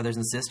Canadian brothers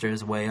and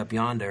sisters way up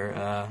yonder.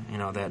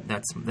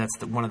 That's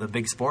one of the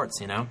big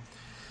sports.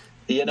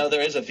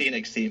 There is a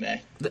Phoenix team, eh?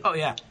 Oh,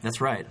 yeah.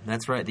 That's right. I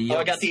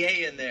got the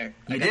A in there.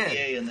 You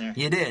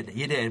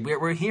did.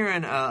 We're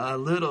hearing a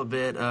little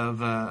bit of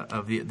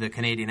the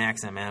Canadian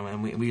accent, man,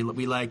 and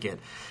we like it.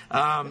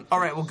 All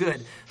right, well,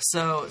 good.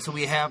 So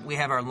we have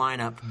our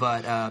lineup,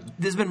 but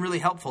this has been really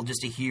helpful just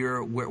to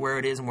hear where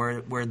it is and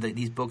where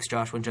these books,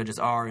 Joshua and Judges,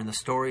 are in the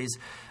stories,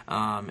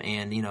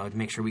 and to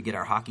make sure we get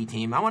our hockey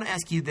team. I want to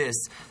ask you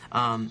this.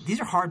 These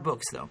are hard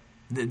books, though.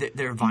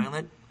 They're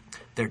violent.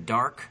 They're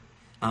dark.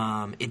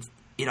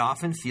 It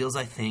often feels,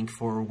 I think,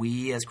 for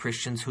we as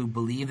Christians who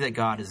believe that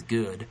God is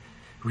good,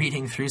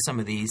 reading through some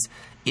of these,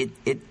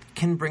 it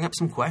can bring up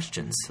some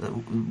questions.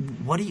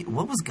 What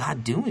was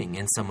God doing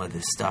in some of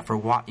this stuff, or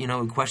what?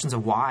 Questions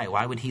of why?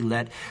 Why would He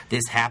let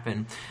this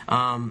happen?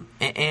 And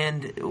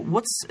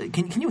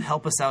can you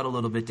help us out a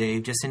little bit,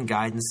 Dave, just in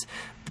guidance?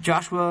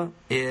 Joshua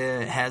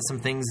has some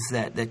things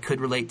that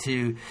could relate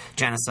to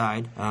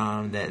genocide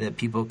that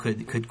people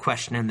could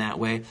question in that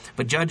way.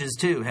 But Judges,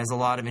 too, has a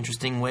lot of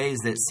interesting ways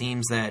that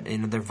seems that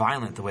they're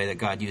violent, the way that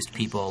God used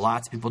people.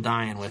 Lots of people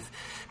dying with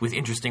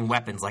interesting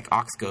weapons like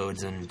ox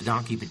goads and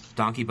donkey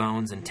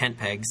bones and tent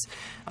pegs.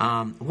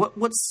 What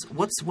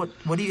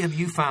have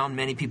you found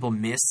many people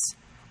miss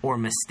or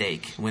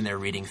mistake when they're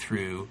reading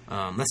through?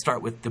 Let's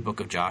start with the book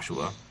of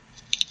Joshua.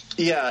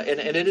 Yeah, and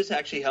it is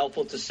actually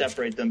helpful to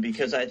separate them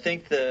because I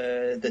think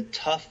the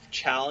tough,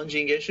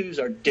 challenging issues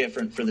are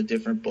different for the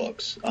different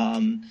books.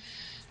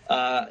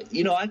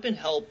 I've been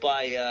helped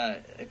by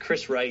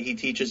Chris Wright. He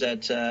teaches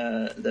at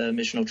the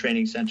Missional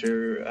Training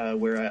Center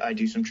where I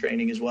do some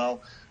training as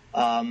well.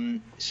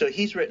 So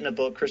he's written a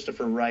book,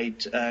 Christopher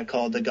Wright,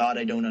 called The God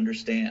I Don't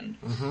Understand.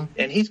 Mm-hmm.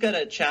 And he's got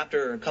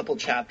a couple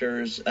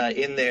chapters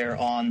in there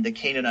on the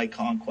Canaanite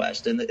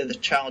conquest and the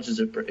challenges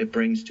it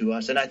brings to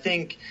us. And I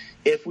think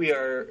if we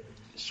are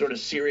sort of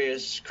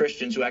serious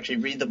Christians who actually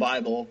read the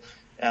Bible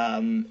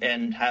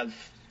and have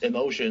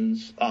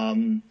emotions,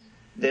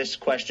 this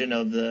question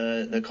of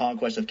the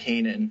conquest of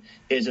Canaan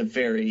is a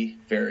very,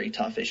 very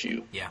tough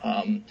issue.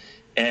 Yeah.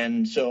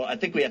 And so I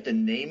think we have to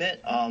name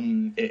it.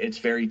 It's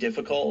very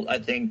difficult. I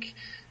think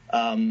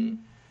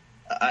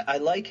I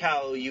like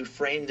how you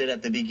framed it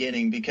at the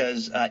beginning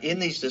because in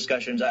these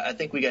discussions, I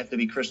think we have to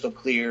be crystal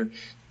clear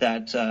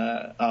that,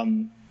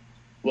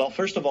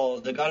 first of all,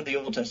 the God of the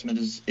Old Testament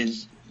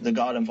is the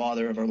God and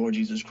Father of our Lord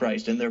Jesus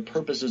Christ, and their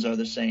purposes are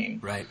the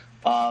same. Right.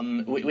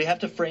 We have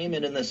to frame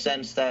it in the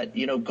sense that,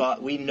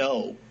 God, we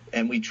know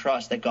and we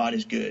trust that God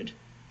is good,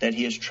 that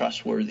he is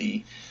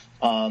trustworthy,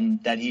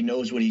 that he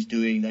knows what he's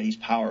doing, that he's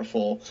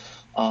powerful.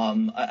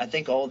 I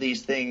think all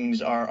these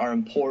things are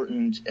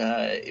important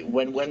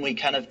when we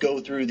kind of go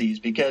through these,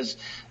 because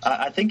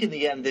I think in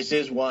the end this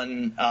is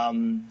one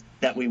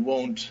that we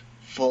won't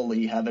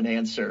fully have an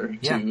answer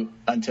to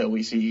until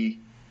we see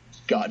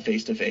God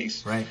face to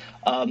face. Right.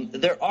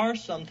 There are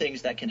some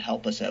things that can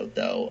help us out,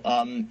 though.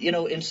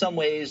 In some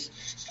ways,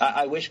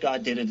 I wish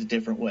God did it a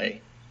different way.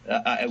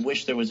 I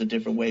wish there was a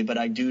different way, but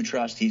I do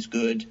trust he's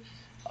good,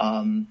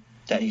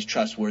 that he's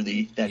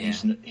trustworthy, that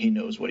he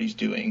knows what he's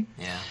doing.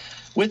 Yeah.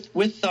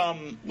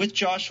 With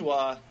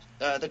Joshua,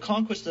 the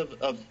conquest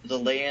of the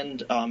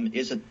land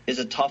is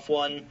a tough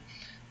one.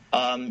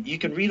 You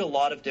can read a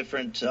lot of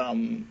different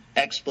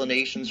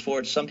explanations for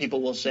it. Some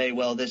people will say,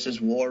 well, this is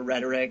war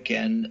rhetoric,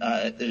 and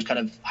there's kind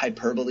of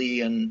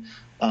hyperbole and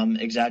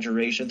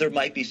exaggeration. There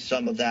might be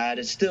some of that.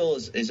 It still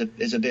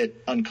is a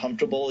bit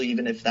uncomfortable,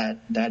 even if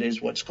that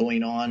is what's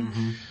going on.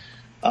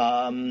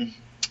 Mm-hmm.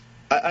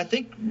 I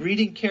think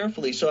reading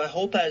carefully. So I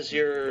hope as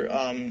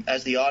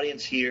the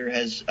audience here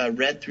has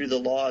read through the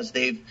laws,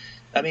 you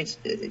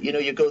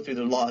go through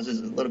the laws, is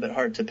a little bit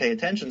hard to pay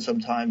attention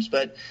sometimes,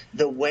 but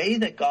the way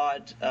that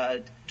God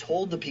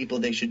told the people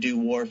they should do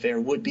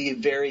warfare would be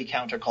very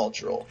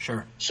countercultural.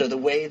 Sure. So the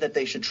way that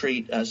they should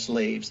treat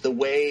slaves, the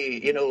way,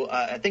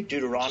 I think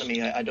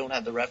Deuteronomy, I don't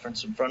have the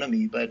reference in front of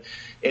me, but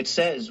it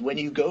says when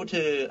you go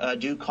to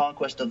do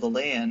conquest of the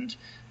land,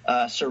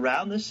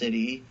 surround the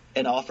city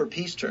and offer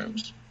peace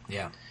terms.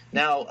 Yeah.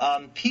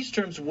 Now, peace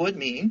terms would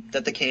mean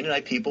that the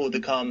Canaanite people would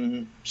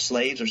become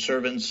slaves or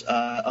servants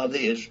of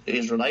the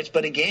Israelites.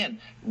 But again,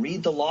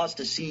 read the laws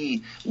to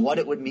see what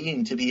it would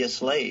mean to be a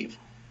slave.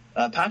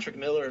 Patrick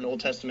Miller, an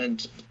Old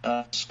Testament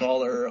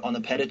scholar on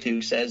the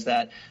Pentateuch, says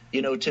that,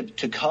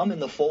 to come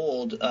in the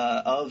fold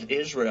of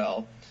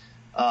Israel,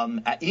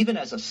 even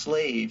as a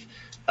slave,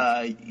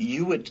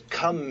 you would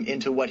come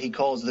into what he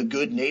calls the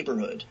good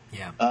neighborhood.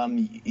 Yeah.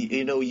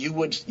 You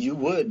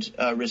would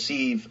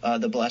receive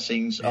the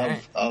blessings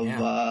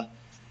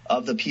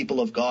of the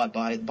people of God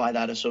by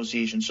that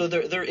association. So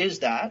there is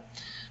that.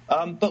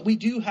 But we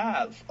do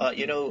have,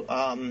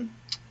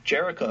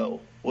 Jericho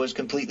was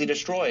completely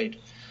destroyed.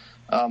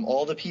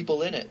 All the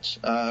people in it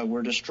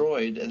were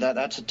destroyed.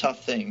 That's a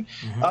tough thing.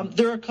 Mm-hmm.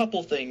 There are a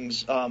couple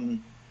things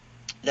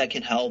that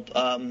can help.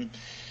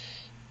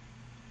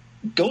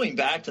 Going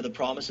back to the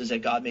promises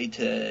that God made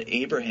to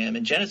Abraham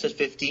in Genesis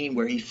 15,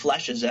 where he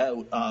fleshes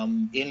out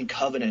in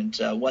covenant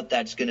what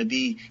that's going to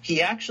be,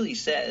 he actually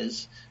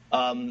says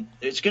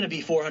it's going to be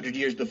 400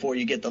 years before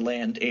you get the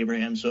land,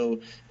 Abraham.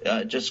 So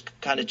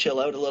just kind of chill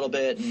out a little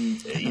bit,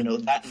 and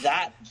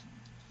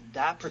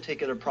that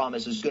particular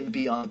promise is going to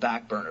be on the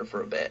back burner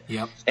for a bit.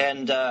 Yep.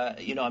 And,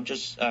 I'm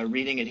just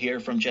reading it here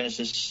from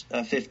Genesis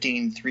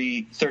 13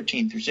 through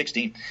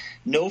 16.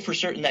 Know for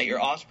certain that your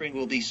offspring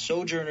will be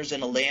sojourners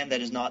in a land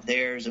that is not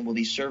theirs and will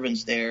be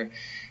servants there,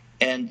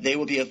 and they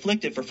will be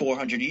afflicted for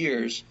 400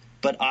 years.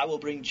 But I will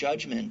bring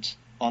judgment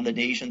on the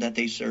nation that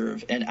they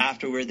serve, and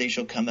afterward they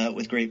shall come out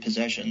with great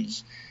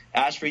possessions.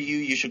 As for you,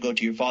 you shall go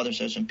to your father's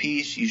house in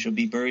peace. You shall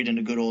be buried in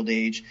a good old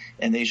age,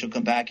 and they shall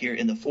come back here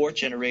in the fourth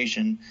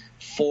generation,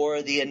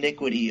 for the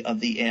iniquity of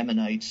the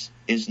Ammonites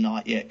is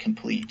not yet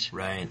complete.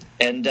 Right.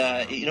 And,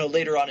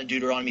 later on in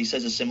Deuteronomy, he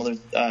says a similar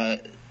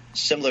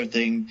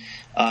thing.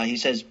 He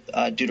says,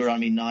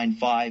 Deuteronomy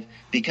 9:5,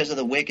 because of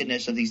the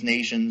wickedness of these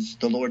nations,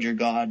 the Lord your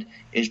God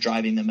is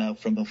driving them out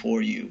from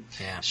before you.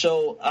 Yeah.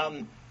 So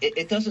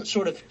it doesn't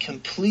sort of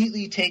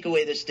completely take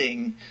away the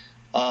sting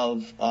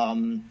of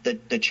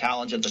the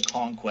challenge of the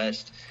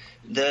conquest.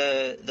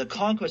 The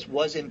conquest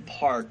was in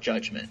part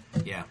judgment.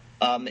 Yeah.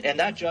 And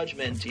that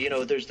judgment,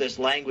 there's this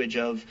language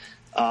of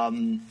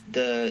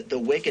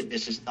the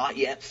wickedness is not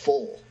yet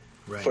full.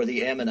 For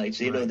the Ammonites.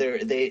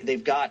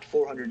 They've got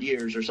 400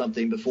 years or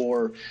something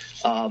before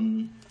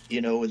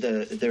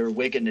their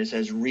wickedness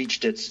has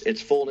reached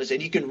its fullness.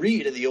 And you can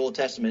read in the Old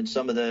Testament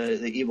some of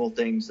the evil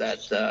things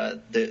that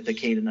the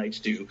Canaanites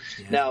do.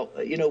 Yeah. Now,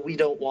 we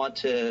don't want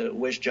to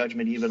wish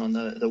judgment even on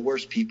the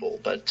worst people,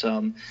 but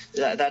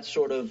that's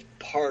sort of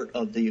part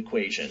of the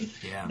equation,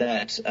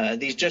 that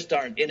these just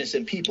aren't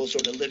innocent people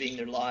sort of living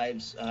their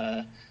lives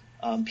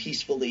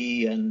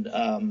peacefully, and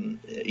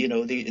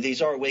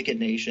these are wicked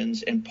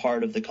nations, and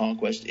part of the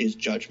conquest is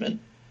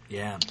judgment.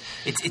 Yeah,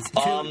 it's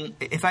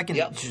if I can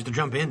just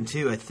jump in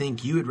too, I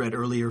think you had read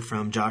earlier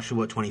from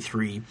Joshua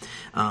 23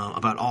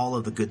 about all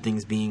of the good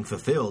things being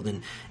fulfilled,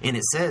 and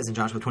it says in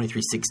Joshua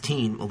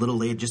 23:16, a little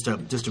late, just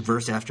a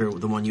verse after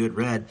the one you had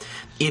read,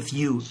 if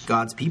you,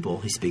 God's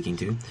people, he's speaking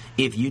to,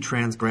 if you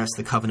transgress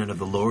the covenant of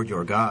the Lord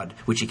your God,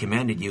 which he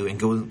commanded you, and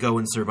go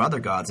and serve other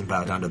gods and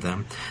bow down to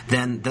them,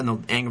 then the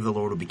anger of the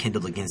Lord will be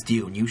kindled against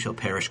you, and you shall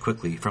perish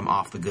quickly from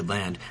off the good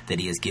land that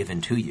he has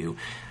given to you.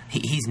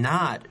 He's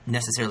not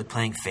necessarily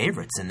playing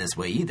favorites in this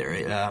way either.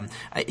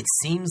 It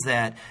seems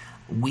that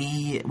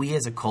we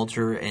as a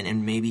culture,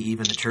 and maybe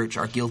even the church,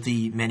 are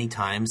guilty many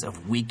times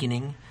of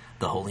weakening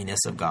the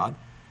holiness of God.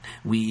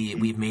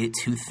 We've made it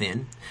too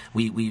thin.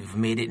 We've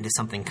made it into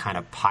something kind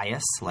of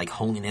pious, like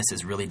holiness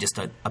is really just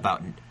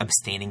about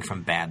abstaining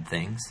from bad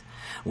things,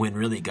 when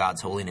really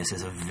God's holiness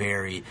is a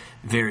very,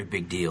 very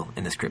big deal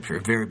in the Scripture,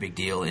 a very big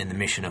deal in the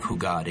mission of who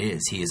God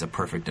is. He is a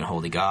perfect and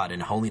holy God,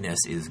 and holiness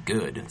is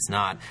good. It's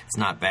not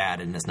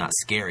bad, and it's not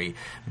scary,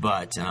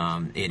 but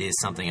it is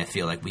something I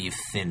feel like we've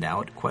thinned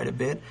out quite a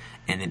bit.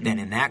 And then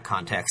in that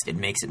context, it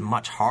makes it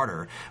much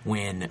harder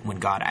when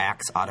God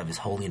acts out of his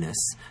holiness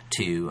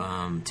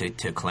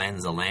to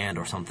cleanse the land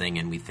or something,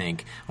 and we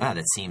think, wow,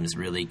 that seems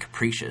really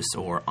capricious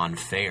or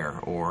unfair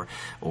or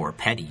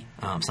petty,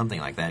 something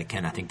like that.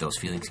 I think those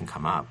feelings can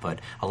come up, but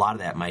a lot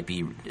of that might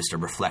be just a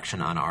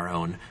reflection on our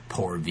own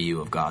poor view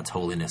of God's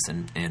holiness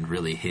and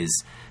really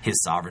his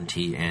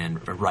sovereignty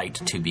and right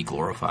to be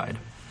glorified.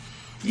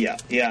 Yeah,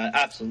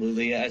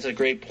 absolutely. That's a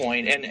great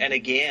point. And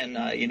again,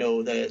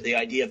 the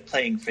idea of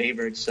playing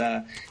favorites,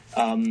 that's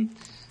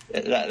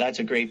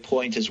a great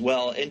point as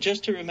well. And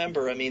just to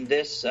remember, I mean,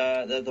 this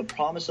the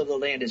promise of the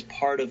land is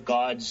part of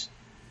God's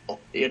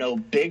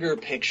bigger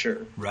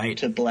picture, right,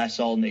 to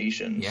bless all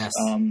nations. Yes.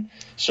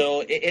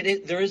 So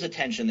there is a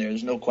tension there.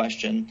 There's no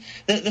question.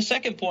 The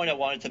second point I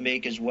wanted to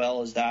make as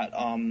well is that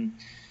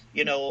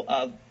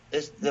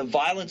the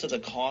violence of the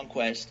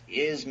conquest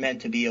is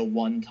meant to be a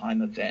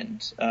one-time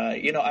event. I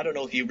don't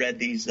know if you read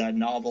these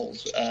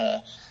novels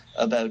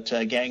about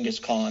Genghis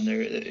Khan.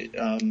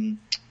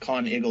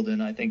 Khan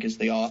Iggulden, I think, is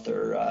the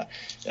author.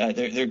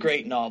 They're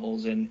great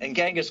novels. And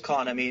Genghis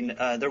Khan, I mean,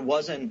 there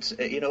wasn't,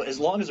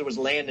 as long as there was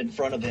land in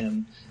front of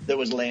him, there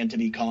was land to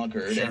be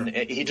conquered. Sure. And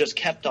he just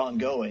kept on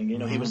going.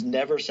 He was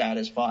never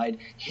satisfied.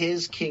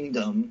 His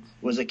kingdom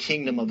was a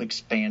kingdom of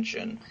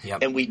expansion. Yep.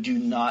 And we do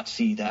not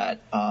see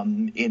that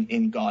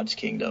in God's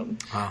kingdom.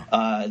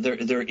 Wow.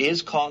 There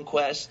is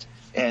conquest,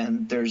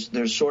 and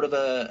there's sort of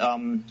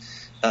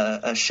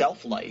a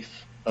shelf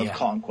life of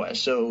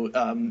conquest. So,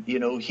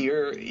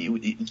 here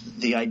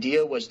the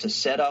idea was to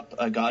set up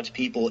God's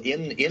people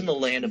in the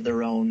land of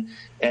their own,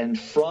 and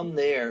from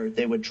there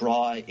they would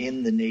draw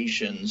in the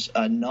nations,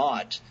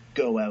 not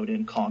go out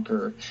and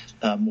conquer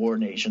more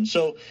nations.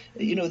 So,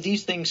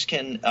 these things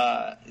can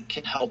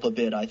help a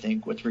bit, I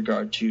think, with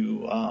regard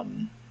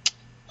to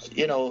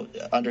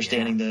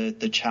understanding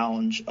the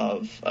challenge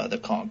of the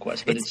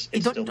conquest, but it's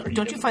still pretty difficult.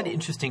 Don't you find it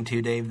interesting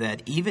too, Dave,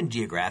 that even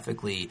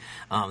geographically,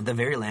 the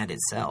very land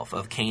itself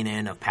of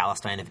Canaan, of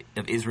Palestine,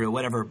 of Israel,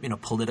 whatever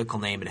political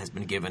name it has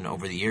been given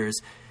over the years,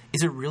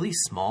 is a really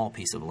small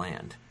piece of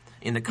land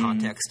in the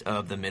context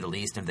of the Middle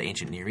East and the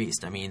ancient Near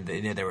East. I mean,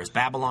 there was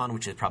Babylon,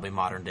 which is probably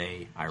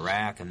modern-day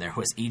Iraq, and there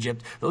was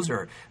Egypt. Those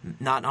are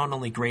not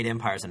only great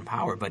empires in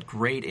power, but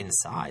great in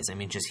size. I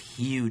mean, just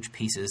huge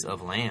pieces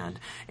of land,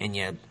 and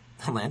yet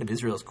the land of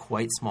Israel is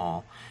quite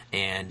small,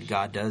 and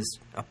God does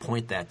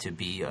appoint that to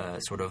be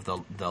sort of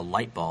the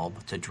light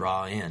bulb to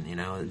draw in,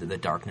 the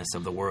darkness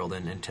of the world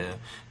and to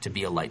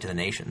be a light to the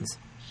nations.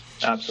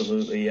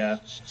 Absolutely, yeah.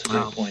 It's a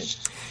great point.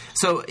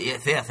 So,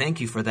 thank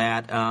you for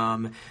that.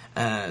 I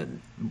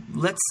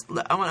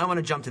want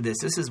to jump to this.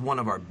 This is one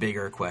of our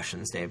bigger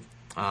questions, Dave.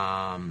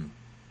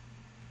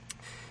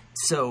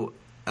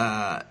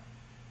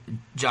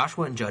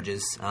 Joshua and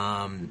Judges,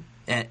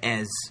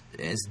 as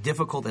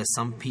difficult as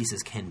some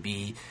pieces can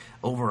be,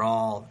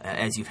 overall,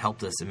 as you've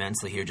helped us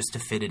immensely here, just to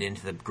fit it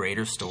into the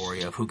greater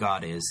story of who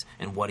God is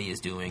and what he is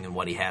doing and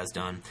what he has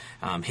done,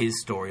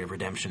 his story of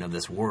redemption of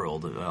this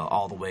world,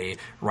 all the way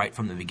right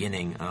from the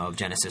beginning of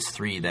Genesis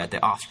 3, that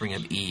the offspring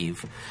of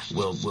Eve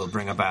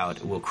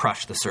will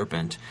crush the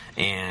serpent,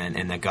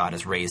 and that God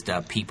has raised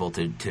up people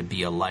to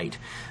be a light,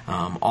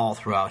 all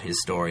throughout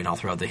his story and all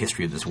throughout the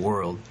history of this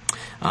world.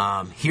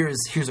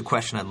 Here's a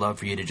question I'd love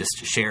for you to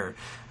just share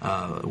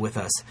with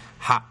us.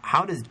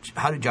 How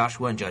do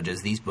Joshua and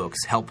Judges, these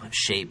books, help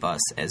shape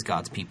us as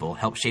God's people,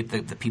 help shape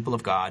the people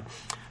of God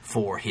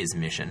for his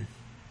mission?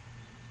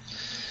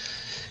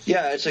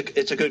 Yeah,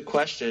 it's a good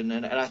question,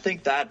 and I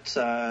think that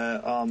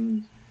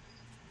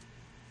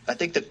I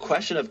think the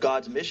question of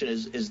God's mission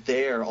is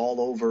there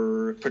all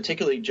over,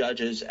 particularly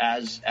Judges,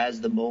 as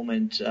the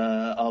moment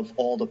of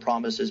all the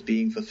promises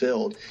being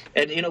fulfilled.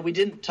 And we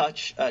didn't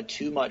touch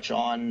too much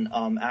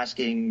on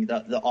asking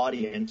the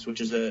audience,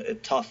 which is a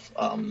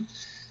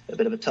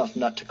bit of a tough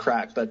nut to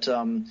crack. But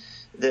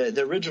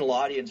the original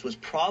audience was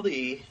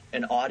probably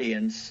an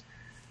audience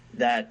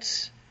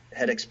that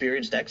had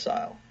experienced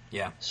exile.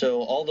 Yeah.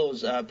 So all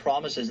those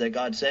promises that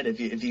God said, if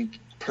you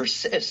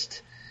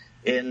persist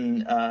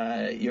in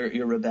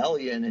your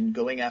rebellion and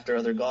going after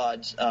other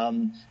gods,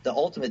 the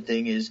ultimate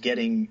thing is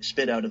getting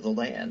spit out of the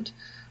land.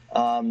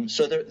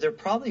 So they're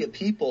probably a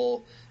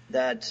people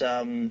that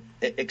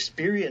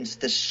experience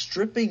the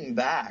stripping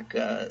back,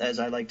 as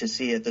I like to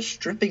see it, the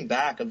stripping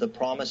back of the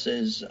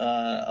promises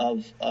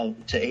to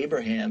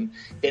Abraham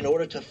in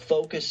order to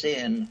focus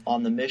in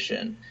on the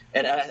mission.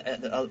 And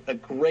a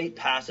great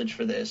passage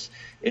for this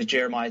is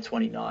Jeremiah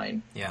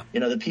 29. Yeah.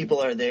 The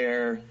people are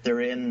there,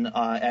 they're in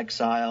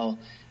exile.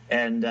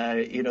 And,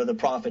 the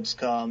prophets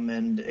come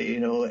and,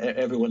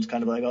 everyone's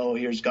kind of like, oh,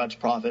 here's God's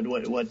prophet.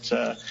 What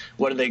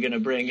are they going to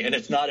bring? And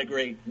it's not a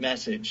great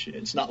message.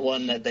 It's not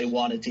one that they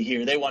wanted to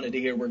hear. They wanted to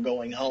hear we're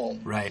going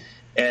home. Right.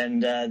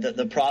 And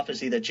the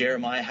prophecy that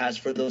Jeremiah has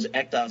for those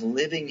exiles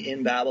living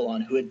in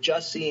Babylon who had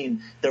just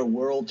seen their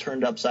world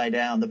turned upside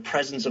down, the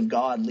presence of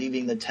God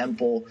leaving the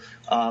temple,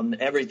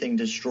 everything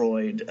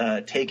destroyed,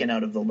 taken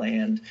out of the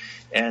land.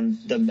 And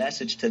the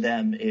message to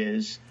them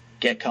is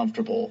get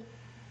comfortable.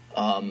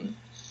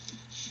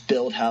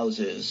 Build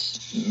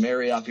houses,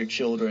 marry off your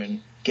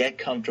children, get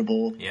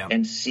comfortable,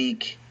 and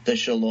seek the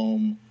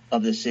shalom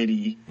of the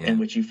city in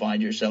which you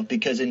find yourself.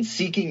 Because in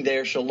seeking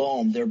their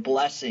shalom, their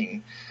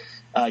blessing,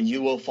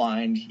 you will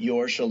find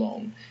your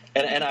shalom.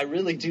 And I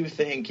really do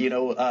think,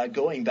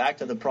 going back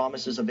to the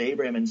promises of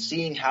Abraham and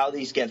seeing how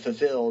these get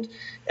fulfilled,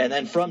 and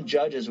then from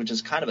Judges, which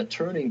is kind of a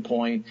turning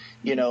point,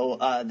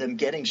 them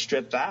getting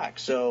stripped back.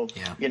 So,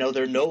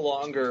 they're no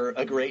longer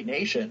a great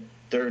nation.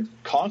 They're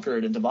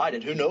conquered and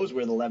divided. Who knows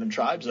where the 11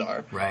 tribes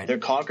are? Right. They're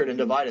conquered and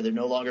divided. They're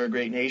no longer a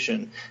great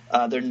nation.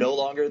 They're no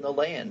longer in the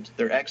land.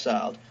 They're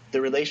exiled.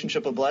 The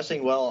relationship of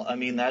blessing, well, I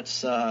mean,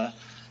 that's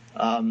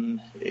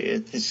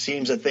it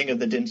seems a thing of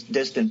the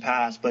distant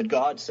past. But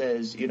God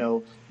says,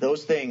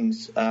 those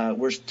things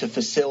were to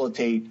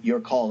facilitate your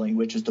calling,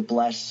 which is to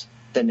bless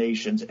the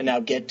nations. And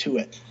now get to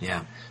it.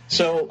 Yeah.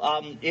 So,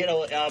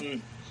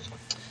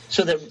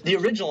 so the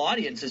original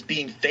audience is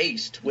being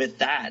faced with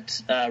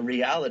that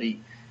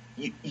reality.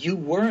 You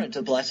weren't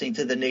a blessing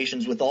to the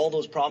nations with all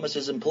those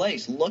promises in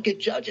place. Look at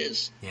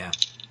Judges. Yeah.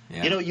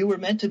 You were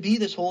meant to be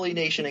this holy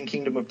nation and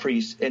kingdom of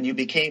priests, and you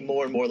became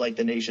more and more like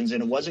the nations,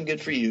 and it wasn't good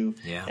for you,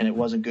 and it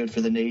wasn't good for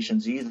the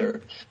nations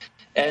either.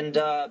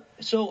 And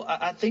so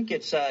I think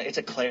it's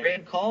a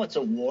clarion call. It's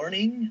a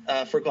warning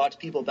for God's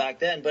people back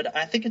then, but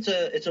I think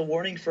it's a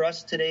warning for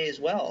us today as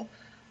well.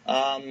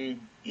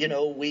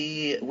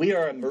 We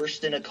are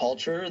immersed in a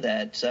culture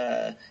that,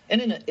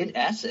 and in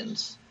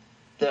essence,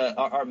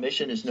 our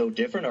mission is no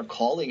different. Our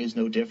calling is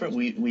no different.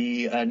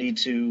 We need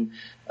to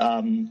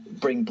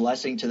bring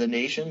blessing to the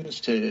nations,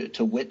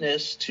 to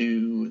witness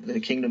to the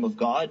kingdom of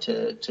God,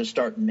 to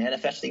start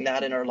manifesting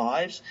that in our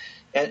lives.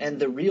 And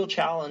the real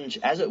challenge,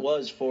 as it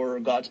was for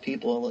God's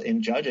people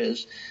in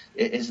Judges,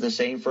 is the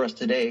same for us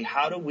today.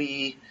 How do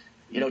we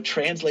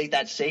translate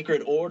that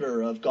sacred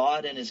order of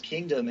God and his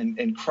kingdom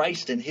and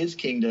Christ and his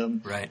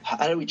kingdom? Right.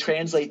 How do we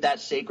translate that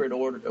sacred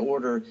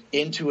order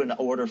into an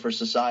order for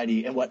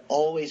society? And what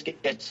always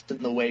gets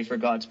in the way for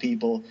God's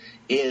people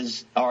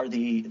are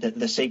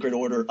the sacred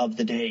order of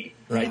the day,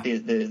 right?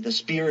 Yeah. The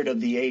spirit of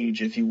the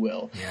age, if you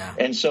will. Yeah.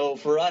 And so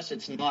for us,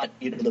 it's not,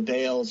 the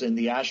Baals and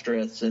the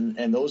Ashtoreths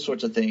and those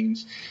sorts of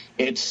things.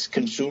 It's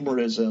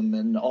consumerism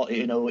and all,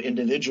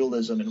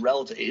 individualism and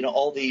relative,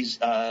 all these,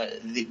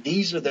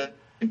 these are the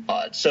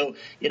gods. So,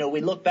 we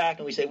look back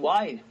and we say,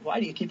 why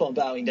do you keep on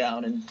bowing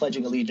down and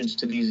pledging allegiance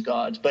to these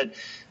gods? But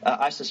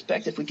I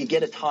suspect if we could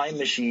get a time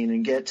machine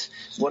and get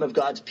one of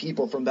God's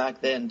people from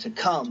back then to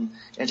come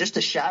and just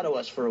to shadow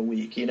us for a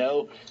week,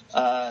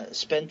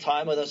 spend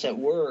time with us at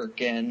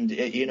work and,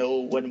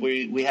 when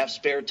we have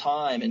spare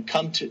time and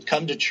come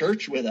to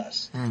church with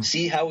us,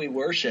 see how we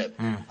worship,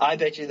 I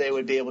bet you they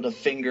would be able to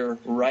finger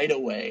right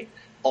away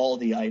all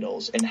the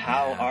idols and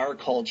how our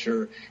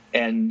culture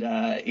and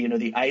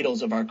the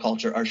idols of our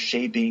culture are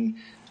shaping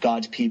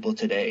God's people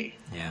today.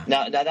 Yeah.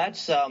 Now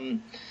that's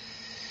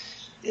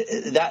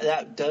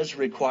that does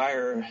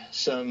require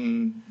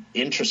some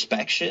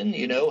introspection.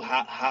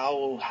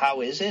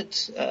 How is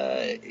it?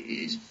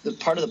 The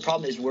part of the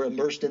problem is we're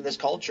immersed in this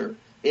culture.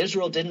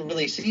 Israel didn't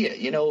really see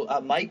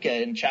it.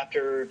 Micah in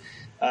chapter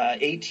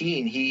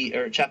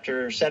 18,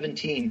 chapter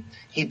 17,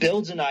 he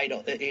builds an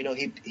idol.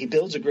 He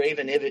builds a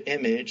graven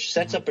image,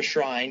 sets up a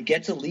shrine,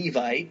 gets a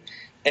Levite,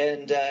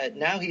 and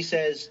now he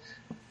says,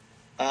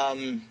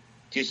 "Do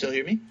you still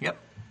hear me?" Yep.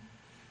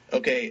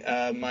 Okay.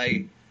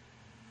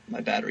 My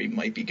battery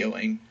might be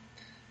going.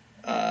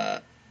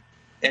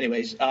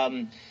 Anyways,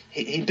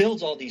 he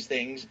builds all these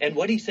things, and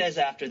what he says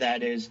after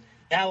that is,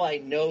 "Now I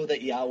know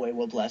that Yahweh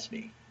will bless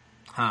me."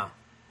 Huh.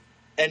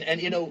 And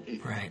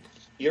Right.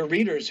 Your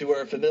readers who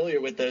are familiar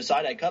with the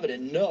Sinai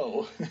covenant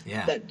know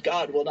that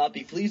God will not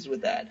be pleased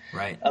with that.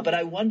 Right. But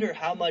I wonder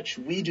how much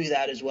we do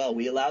that as well.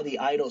 We allow the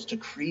idols to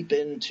creep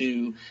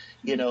into,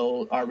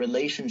 our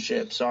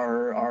relationships,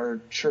 our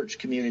church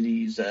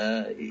communities,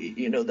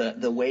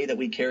 the way that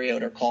we carry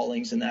out our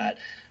callings and that.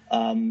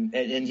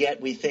 And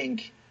yet we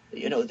think,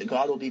 that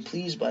God will be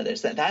pleased by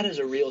this. That is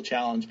a real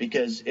challenge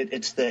because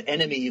it's the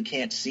enemy you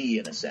can't see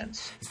in a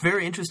sense. It's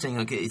very interesting.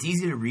 Like, it's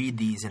easy to read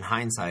these in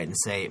hindsight and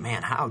say,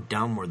 man, how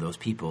dumb were those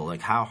people?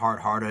 Like, how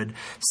hard-hearted,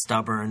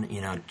 stubborn,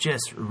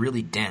 just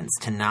really dense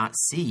to not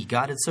see.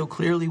 God had so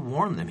clearly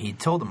warned them. He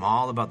told them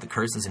all about the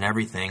curses and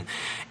everything.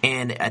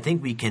 And I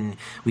think we can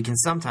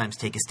sometimes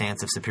take a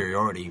stance of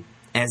superiority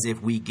as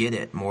if we get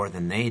it more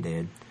than they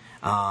did.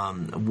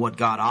 What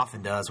God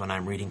often does when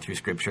I'm reading through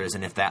scriptures,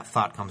 and if that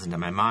thought comes into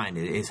my mind,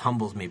 it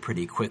humbles me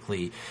pretty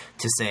quickly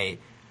to say,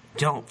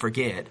 don't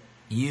forget,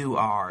 you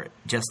are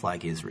just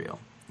like Israel.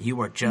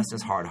 You are just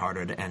as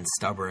hard-hearted and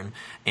stubborn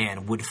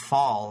and would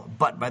fall,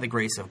 but by the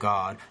grace of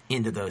God,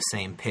 into those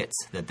same pits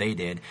that they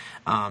did.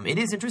 It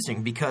is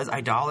interesting because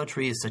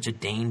idolatry is such a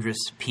dangerous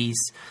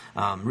piece,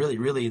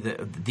 really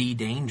the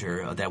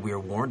danger that we are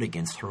warned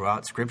against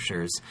throughout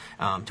Scriptures,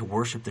 to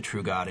worship the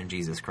true God in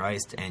Jesus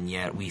Christ, and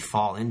yet we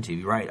fall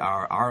into,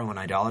 our own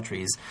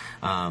idolatries,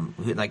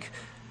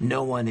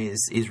 no one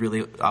is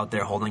really out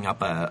there holding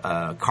up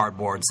a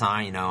cardboard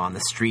sign, on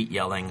the street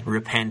yelling,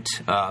 repent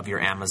of your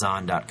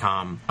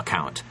Amazon.com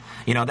account.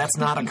 That's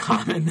not a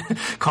common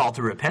call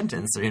to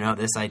repentance.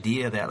 This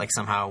idea that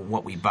somehow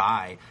what we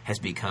buy has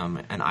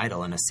become an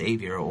idol and a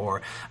savior,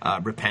 or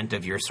repent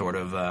of your sort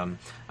of,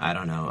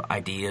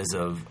 ideas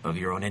of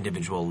your own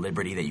individual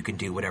liberty that you can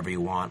do whatever you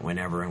want,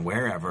 whenever and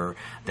wherever,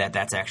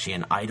 that's actually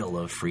an idol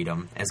of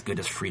freedom. As good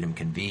as freedom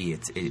can be,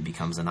 it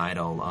becomes an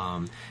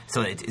idol.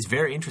 So it's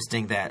very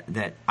interesting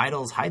that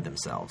idols hide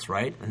themselves,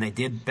 right? And they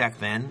did back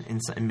then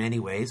in many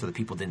ways, so the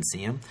people didn't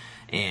see them.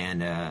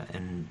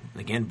 And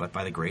again, but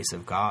by the grace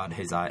of God,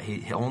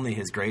 only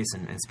His grace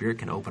and Spirit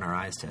can open our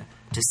eyes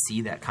to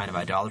see that kind of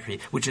idolatry,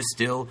 which is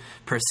still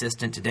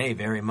persistent today,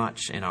 very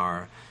much in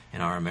our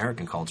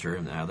American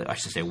culture. I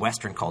should say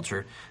Western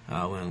culture.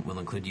 We'll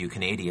include you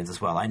Canadians as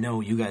well. I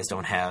know you guys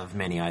don't have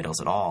many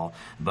idols at all,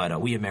 but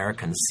we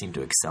Americans seem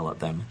to excel at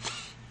them.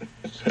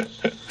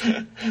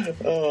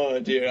 Oh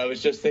dear, I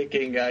was just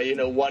thinking,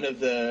 one of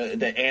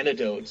the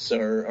antidotes,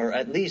 or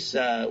at least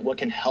what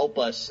can help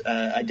us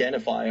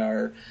identify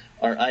our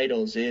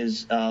idols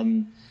is,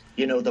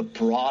 the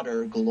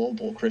broader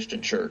global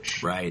Christian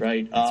church. Right.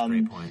 That's a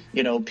great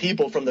point.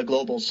 People from the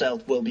global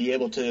South will be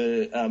able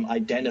to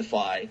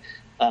identify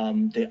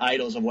the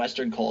idols of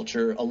Western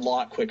culture a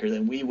lot quicker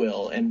than we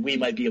will, and we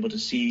might be able to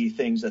see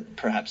things that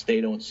perhaps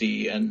they don't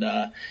see. And,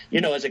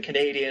 as a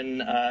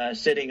Canadian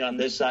sitting on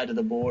this side of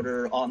the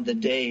border on the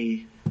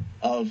day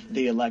of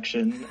the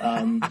election,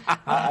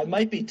 I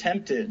might be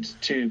tempted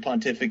to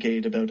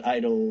pontificate about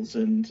idols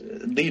and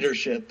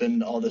leadership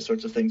and all those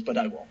sorts of things, but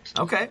I won't.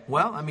 Okay,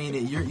 well,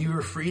 you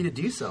are free to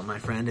do so, my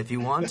friend, if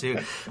you want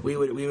to. we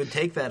would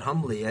take that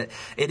humbly. It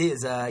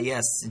is,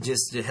 yes,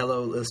 just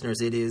hello, listeners.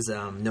 It is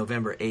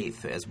November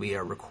 8th as we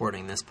are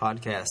recording this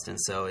podcast, and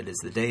so it is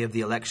the day of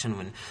the election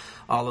when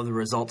all of the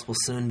results will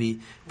soon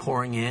be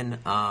pouring in.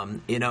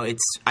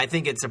 I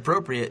think it's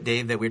appropriate,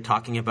 Dave, that we're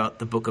talking about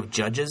the book of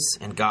Judges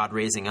and God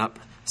raising up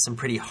some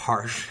pretty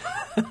harsh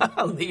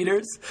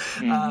leaders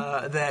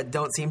that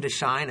don't seem to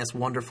shine as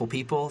wonderful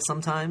people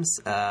sometimes.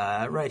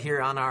 Right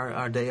here on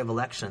our day of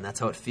election, that's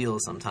how it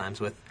feels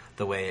sometimes with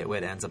the way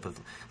it ends up with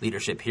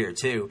leadership here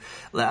too.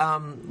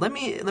 Let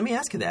me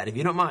ask you that, if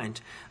you don't mind.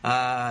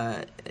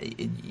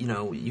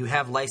 You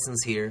have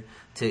license here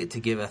to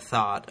give a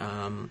thought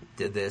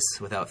to this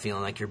without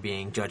feeling like you're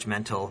being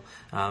judgmental,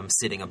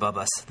 sitting above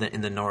us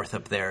in the north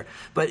up there.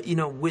 But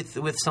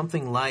with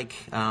something like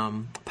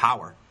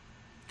power.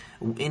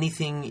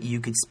 Anything you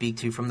could speak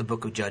to from the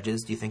book of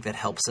Judges, do you think that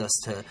helps us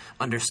to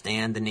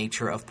understand the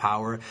nature of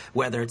power,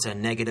 whether it's a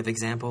negative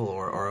example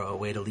or a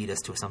way to lead us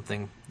to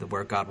something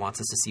where God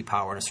wants us to see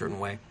power in a certain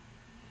way?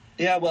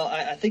 Yeah, well,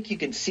 I think you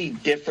can see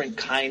different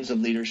kinds of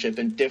leadership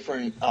and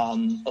different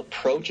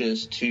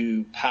approaches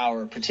to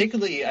power.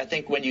 Particularly, I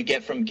think when you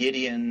get from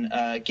Gideon,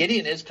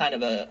 Gideon is kind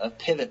of a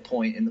pivot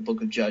point in the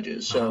book of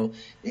Judges. So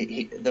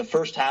the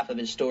first half of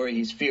his story,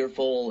 he's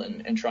fearful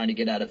and trying to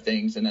get out of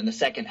things. And then the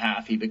second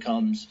half, he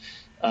becomes,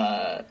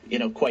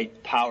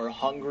 quite power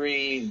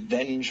hungry,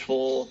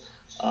 vengeful.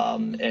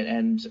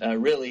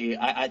 Really,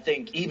 I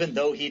think even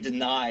though he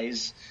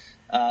denies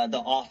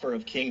the offer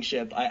of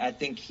kingship, I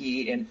think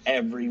he in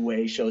every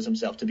way shows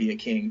himself to be a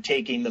king,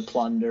 taking the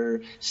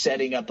plunder,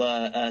 setting up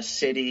a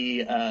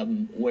city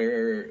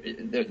where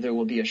there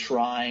will be a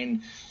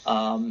shrine,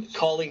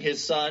 calling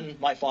his son,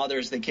 my father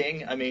is the king.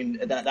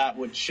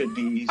 That should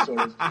be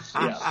sort of,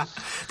 yeah.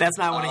 That's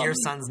not one of your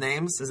son's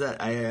names, is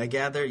that? I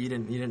gather you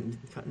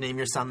didn't name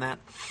your son that?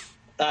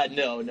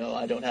 No,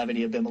 I don't have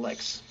any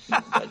Abimelechs,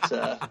 but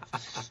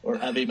or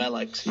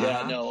Abimelechs.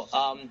 Yeah, no.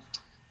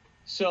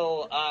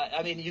 So,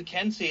 I mean, you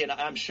can see, and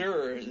I'm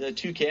sure the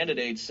two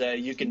candidates,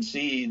 you can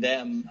see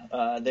them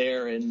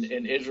there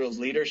in Israel's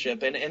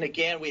leadership. And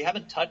again, we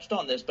haven't touched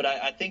on this, but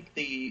I think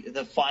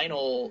the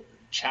final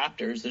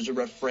chapters, there's a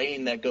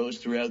refrain that goes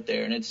throughout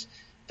there, and it's,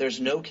 there's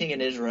no king in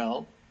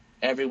Israel.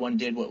 Everyone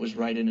did what was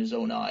right in his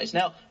own eyes.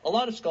 Now, a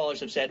lot of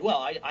scholars have said,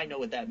 well, I know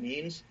what that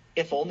means.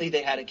 If only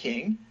they had a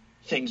king,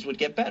 things would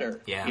get better.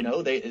 Yeah. You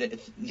know,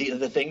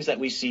 the things that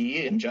we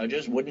see in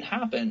Judges wouldn't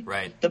happen.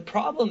 Right. The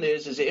problem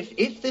is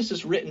if this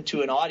is written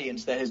to an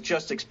audience that has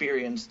just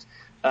experienced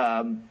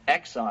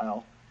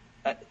exile,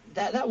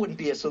 that wouldn't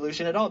be a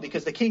solution at all,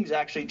 because the kings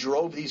actually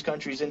drove these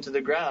countries into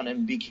the ground,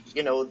 and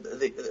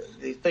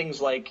the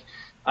things like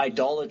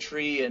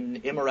idolatry and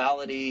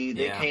immorality,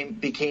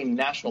 became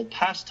national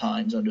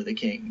pastimes under the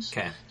kings.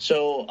 Okay.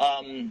 So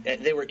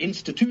they were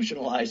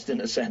institutionalized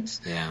in a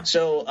sense. Yeah.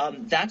 So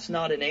that's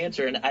not an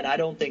answer, and I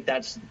don't think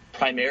that's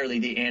primarily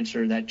the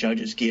answer that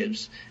Judges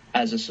gives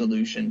as a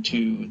solution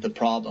to the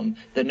problem.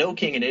 The no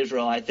king in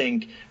Israel, I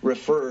think,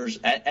 refers,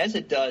 as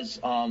it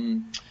does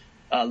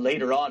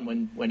later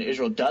on when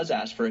Israel does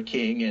ask for a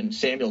king, and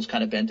Samuel's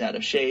kind of bent out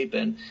of shape,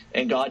 and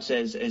God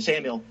says,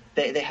 Samuel,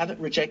 they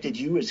haven't rejected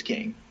you as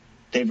king.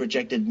 They've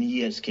rejected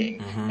me as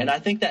king. Mm-hmm. And I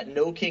think that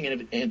no king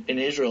in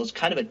Israel is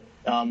kind of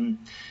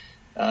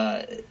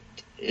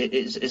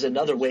is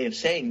another way of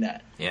saying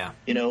that. Yeah.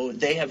 You know,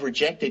 they have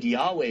rejected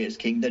Yahweh as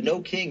king. The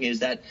no king is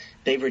that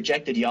they've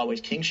rejected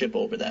Yahweh's kingship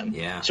over them.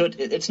 Yeah. So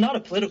it's not a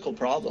political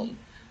problem.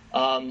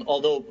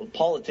 Although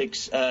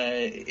politics,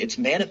 it's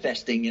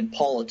manifesting in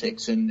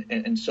politics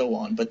and so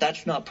on, but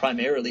that's not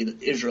primarily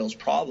Israel's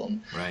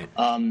problem. Right.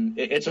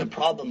 It's a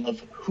problem of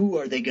who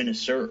are they going to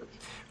serve.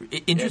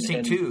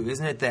 Interesting, too,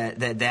 isn't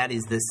it, that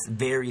is this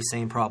very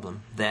same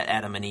problem that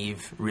Adam and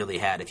Eve really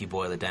had, if you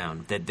boil it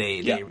down, that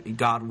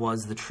God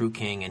was the true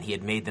king, and he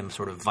had made them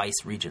sort of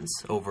vice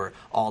regents over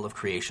all of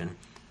creation,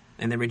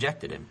 and they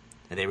rejected him.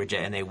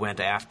 And they went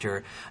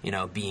after,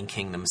 being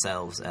king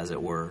themselves, as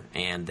it were.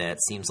 And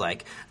that seems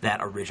like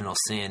that original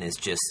sin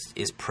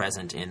is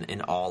present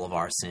in all of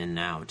our sin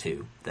now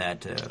too.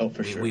 That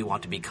for sure. we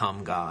want to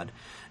become God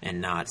and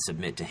not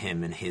submit to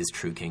him and his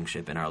true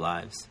kingship in our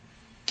lives.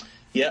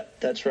 Yeah,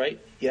 that's right.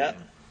 Yeah.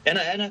 And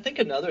I think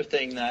another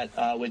thing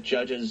that with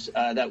Judges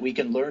that we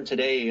can learn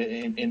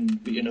today in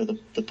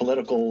the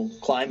political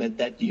climate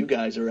that you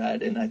guys are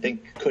at, and I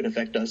think could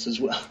affect us as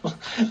well,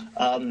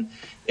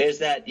 is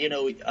that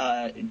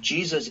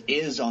Jesus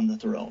is on the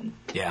throne.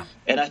 Yeah.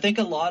 And I think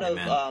a lot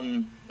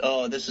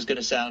of this is going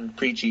to sound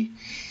preachy,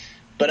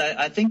 but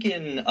I think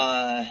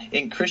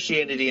in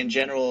Christianity in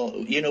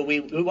general, we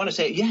want to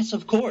say, yes,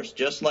 of course,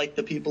 just like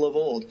the people of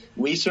old,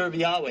 we serve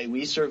Yahweh,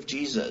 we serve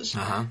Jesus.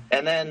 Uh-huh.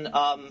 And then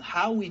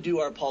how we do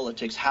our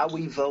politics, how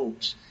we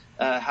vote,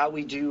 how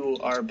we do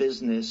our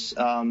business,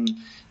 how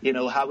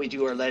we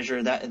do our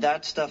leisure,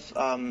 that stuff,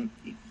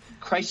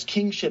 Christ's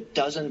kingship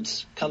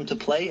doesn't come to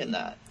play in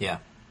that. Yeah.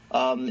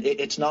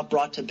 It's not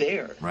brought to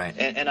bear. Right.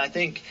 And I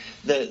think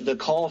the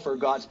call for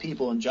God's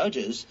people and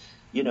Judges,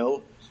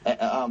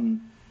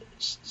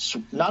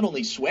 not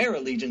only swear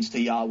allegiance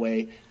to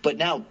Yahweh, but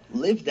now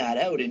live that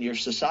out in your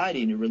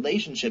society, in your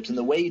relationships, in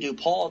the way you do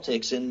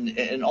politics,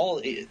 and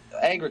all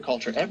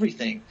agriculture,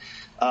 everything.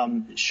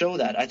 Show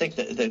that. I think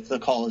the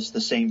call is the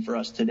same for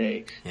us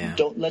today. Yeah.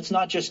 Let's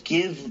not just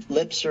give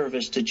lip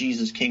service to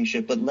Jesus'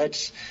 kingship, but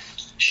let's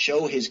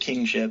show his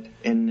kingship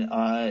in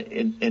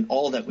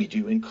all that we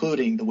do,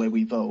 including the way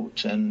we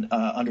vote and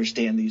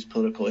understand these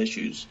political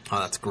issues. Oh,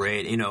 that's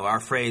great. Our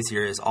phrase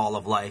here is all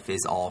of life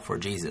is all for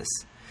Jesus.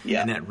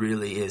 Yeah. And that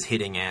really is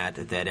hitting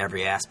at that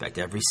every aspect,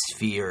 every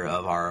sphere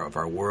of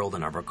our world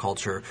and of our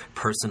culture,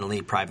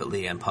 personally,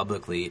 privately, and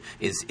publicly,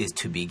 is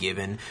to be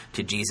given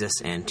to Jesus,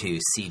 and to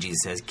see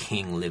Jesus as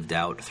King lived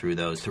out through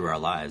our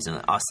lives,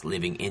 and us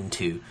living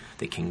into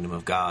the kingdom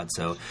of God.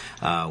 So,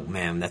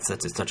 man, that's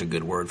such a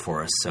good word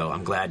for us. So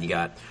I'm glad you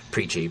got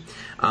preachy.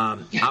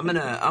 I'm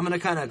gonna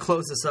kind of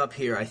close this up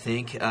here. I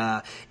think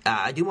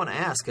I do want to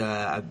ask.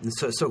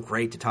 It's so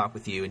great to talk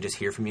with you and just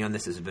hear from you on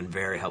this. This has been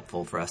very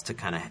helpful for us to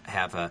kind of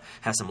have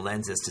some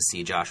lenses to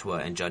see Joshua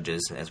and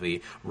Judges as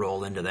we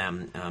roll into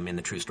them in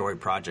the True Story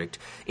Project.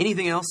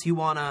 Anything else you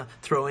want to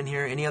throw in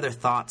here? Any other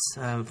thoughts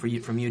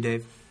from you,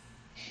 Dave?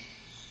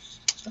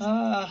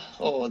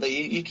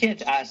 You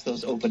can't ask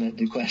those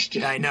open-ended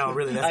questions. I know,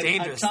 really, that's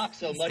dangerous. I've talked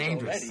so much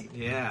already.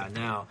 Yeah,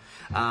 no.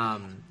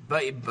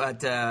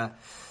 But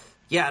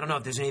yeah, I don't know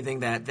if there's anything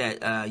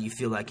that you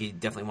feel like you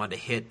definitely wanted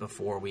to hit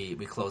before we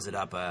close it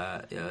up.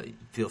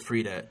 Feel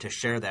free to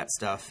share that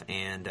stuff,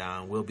 and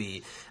I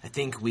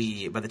think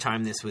by the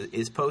time this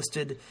is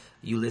posted,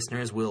 you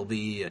listeners will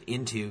be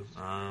into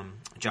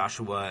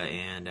Joshua,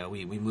 and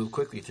we move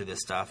quickly through this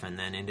stuff, and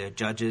then into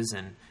Judges,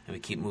 and we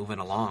keep moving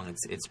along.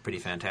 It's pretty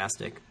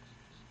fantastic.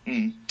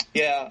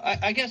 Yeah,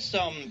 I guess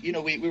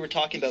we were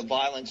talking about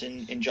violence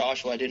in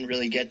Joshua. I didn't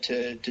really get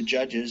to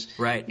Judges.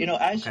 Right.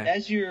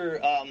 As you're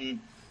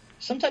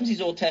sometimes these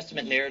Old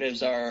Testament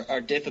narratives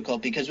are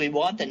difficult because we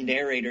want the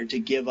narrator to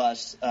give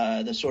us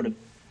the sort of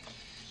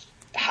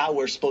how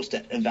we're supposed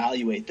to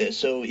evaluate this.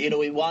 So,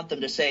 we want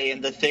them to say,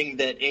 and the thing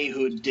that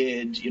Ehud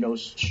did,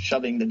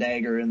 shoving the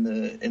dagger in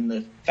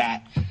the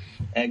fat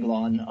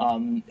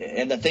Eglon,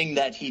 and the thing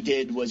that he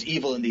did was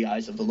evil in the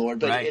eyes of the Lord.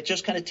 But right. It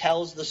just kind of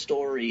tells the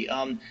story.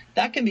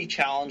 That can be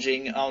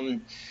challenging.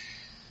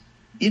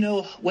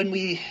 When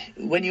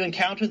you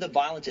encounter the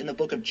violence in the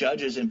book of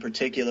Judges in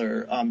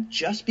particular,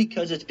 just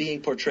because it's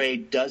being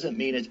portrayed doesn't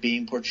mean it's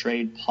being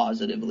portrayed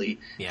positively,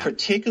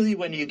 particularly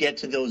when you get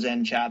to those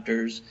end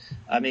chapters.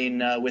 I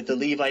mean, with the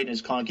Levite and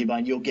his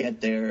concubine, you'll get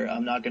there.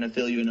 I'm not going to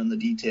fill you in on the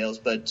details,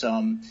 but,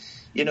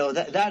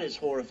 that is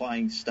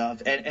horrifying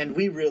stuff. And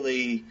we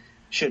really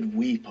should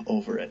weep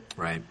over it.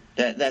 Right.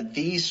 That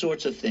these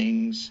sorts of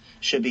things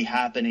should be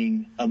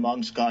happening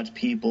amongst God's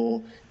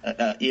people,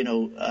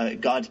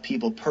 God's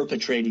people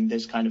perpetrating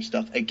this kind of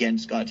stuff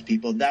against God's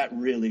people. That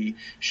really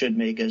should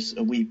make us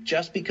weep.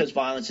 Just because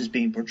violence is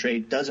being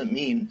portrayed doesn't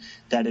mean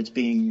that it's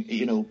being,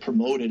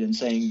 promoted and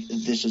saying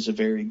this is a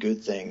very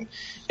good thing.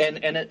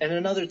 And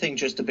another thing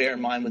just to bear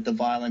in mind with the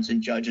violence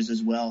in Judges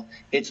as well,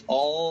 it's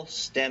all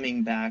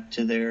stemming back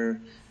to their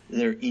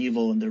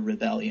evil and their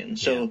rebellion.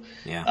 So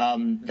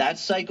that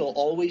cycle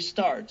always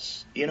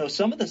starts.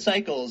 Some of the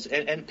cycles,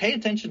 and pay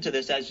attention to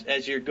this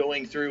as you're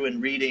going through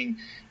and reading,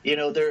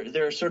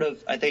 there are sort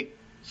of, I think,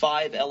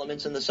 5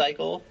 elements in the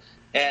cycle,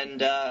 and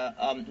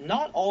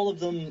not all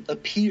of them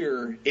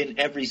appear in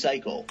every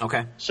cycle.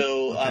 Okay.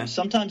 So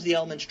sometimes the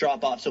elements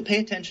drop off. So pay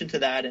attention to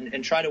that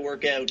and try to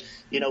work out,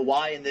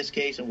 why in this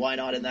case and why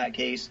not in that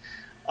case.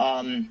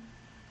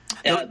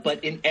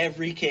 But in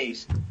every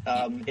case,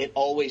 it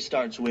always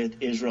starts with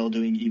Israel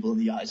doing evil in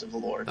the eyes of the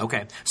Lord.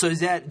 Okay. So is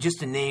that,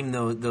 just to name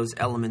those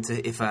elements,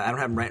 if I don't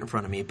have them right in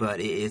front of me, but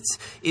it's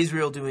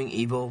Israel doing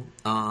evil,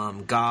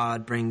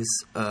 God brings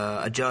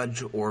a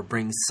judge or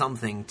brings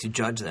something to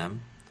judge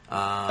them.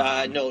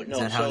 No. Is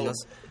that how it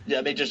goes?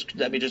 Let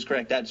me just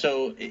correct that.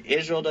 So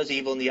Israel does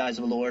evil in the eyes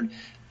of the Lord.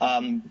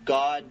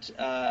 God,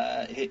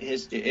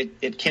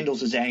 it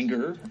kindles his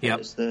anger,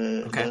 as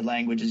the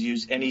language is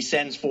used, and he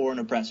sends foreign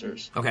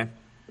oppressors. Okay.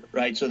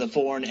 Right, so the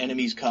foreign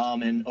enemies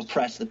come and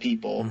oppress the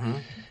people.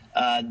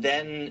 Mm-hmm.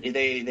 Then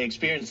they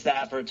experience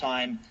that for a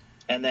time,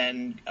 and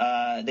then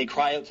they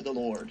cry out to the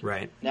Lord.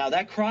 Right. Now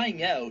that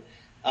crying out,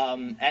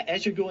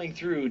 as you're going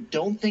through,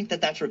 don't think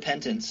that that's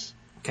repentance.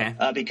 Okay.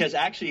 Because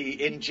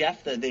actually in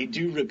Jephthah they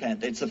do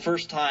repent. It's the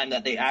first time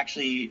that they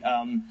actually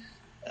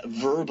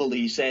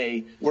verbally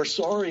say, "We're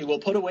sorry, we'll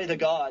put away the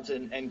gods,"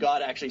 and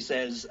God actually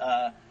says,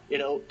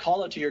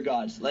 call out to your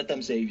gods, let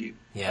them save you.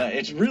 Yeah.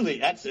 It's really,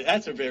 that's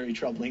a very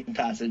troubling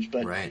passage.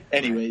 But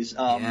anyways,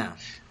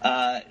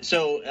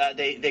 so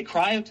they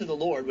cry out to the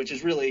Lord, which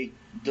is really,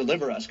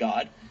 deliver us,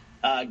 God.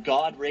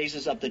 God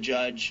raises up the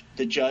judge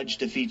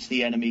defeats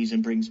the enemies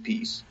and brings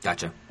peace.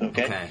 Gotcha.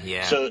 Okay,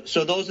 yeah.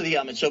 So those are the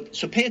elements.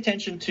 So pay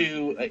attention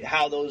to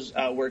how those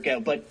work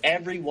out. But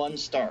everyone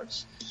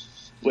starts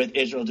with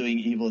Israel doing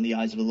evil in the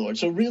eyes of the Lord.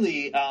 So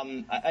really,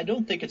 I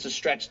don't think it's a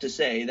stretch to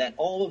say that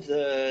all of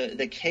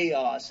the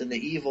chaos and the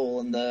evil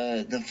and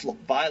the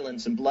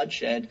violence and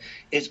bloodshed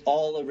is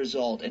all a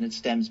result, and it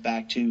stems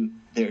back to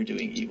their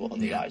doing evil in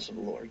the eyes of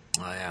the Lord.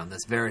 Oh, yeah,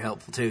 that's very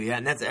helpful too. Yeah,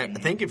 and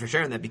thank you for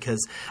sharing that,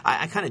 because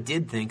I kind of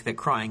did think that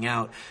crying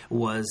out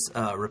was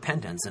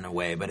repentance in a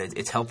way, but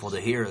it's helpful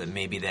to hear that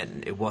maybe that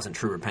it wasn't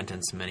true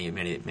repentance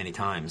many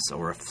times,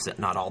 or if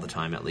not all the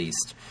time at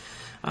least.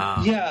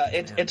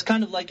 It's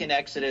kind of like in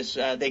Exodus,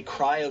 they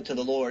cry out to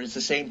the Lord. It's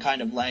the same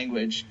kind of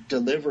language.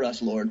 Deliver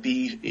us, Lord.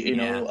 Be,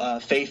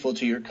 faithful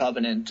to your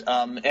covenant.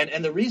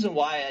 And the reason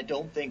why I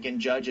don't think in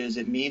Judges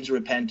it means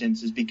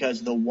repentance is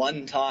because the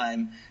one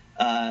time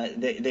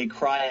they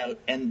cry out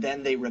and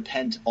then they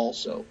repent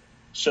also.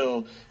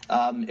 So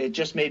it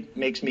just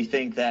makes me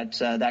think that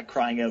that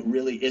crying out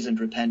really isn't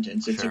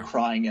repentance. It's a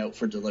crying out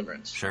for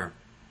deliverance. Sure.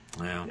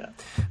 Yeah.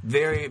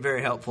 Very,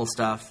 very helpful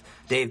stuff.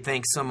 Dave,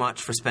 thanks so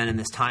much for spending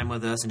this time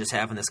with us and just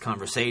having this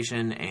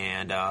conversation,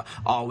 and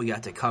all we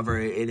got to cover.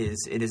 It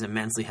is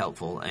immensely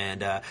helpful,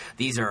 and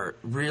these are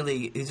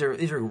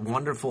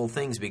wonderful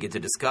things we get to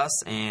discuss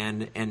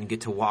and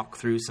get to walk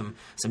through some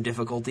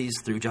difficulties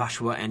through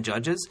Joshua and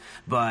Judges,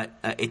 but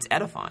it's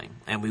edifying,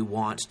 and we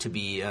want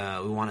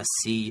to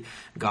see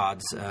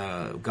God's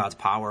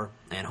power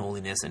and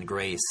holiness and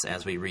grace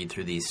as we read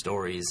through these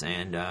stories,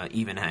 and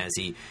even as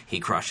he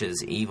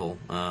crushes evil,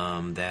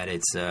 that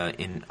it's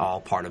in all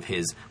part of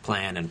his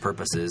plan and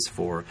purposes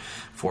for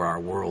our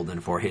world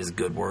and for his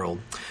good world.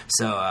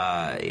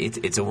 So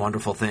it's a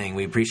wonderful thing.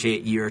 We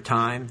appreciate your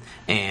time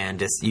and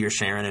just your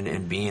sharing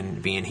and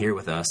being here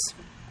with us.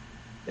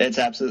 It's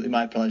absolutely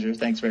my pleasure.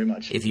 Thanks very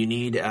much. If you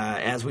need,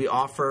 as we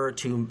offer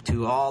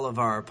to all of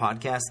our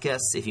podcast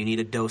guests, if you need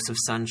a dose of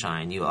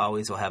sunshine, you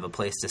always will have a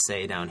place to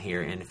stay down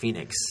here in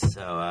Phoenix.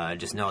 So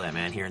just know that,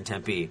 man, here in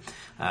Tempe.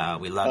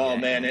 We love you. Oh,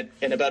 man,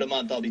 in about a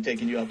month I'll be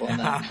taking you up on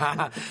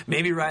that.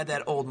 Maybe ride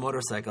that old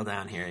motorcycle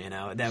down here,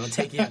 That would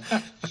take you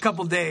a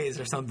couple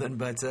days or something.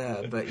 But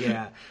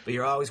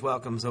you're always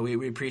welcome. So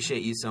we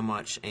appreciate you so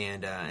much,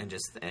 and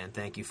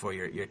thank you for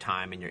your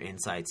time and your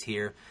insights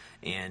here.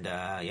 And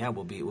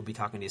we'll be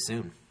talking to you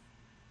soon.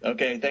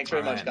 Okay, thanks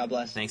very All much. right. God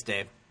bless. Thanks,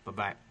 Dave.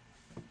 Bye-bye.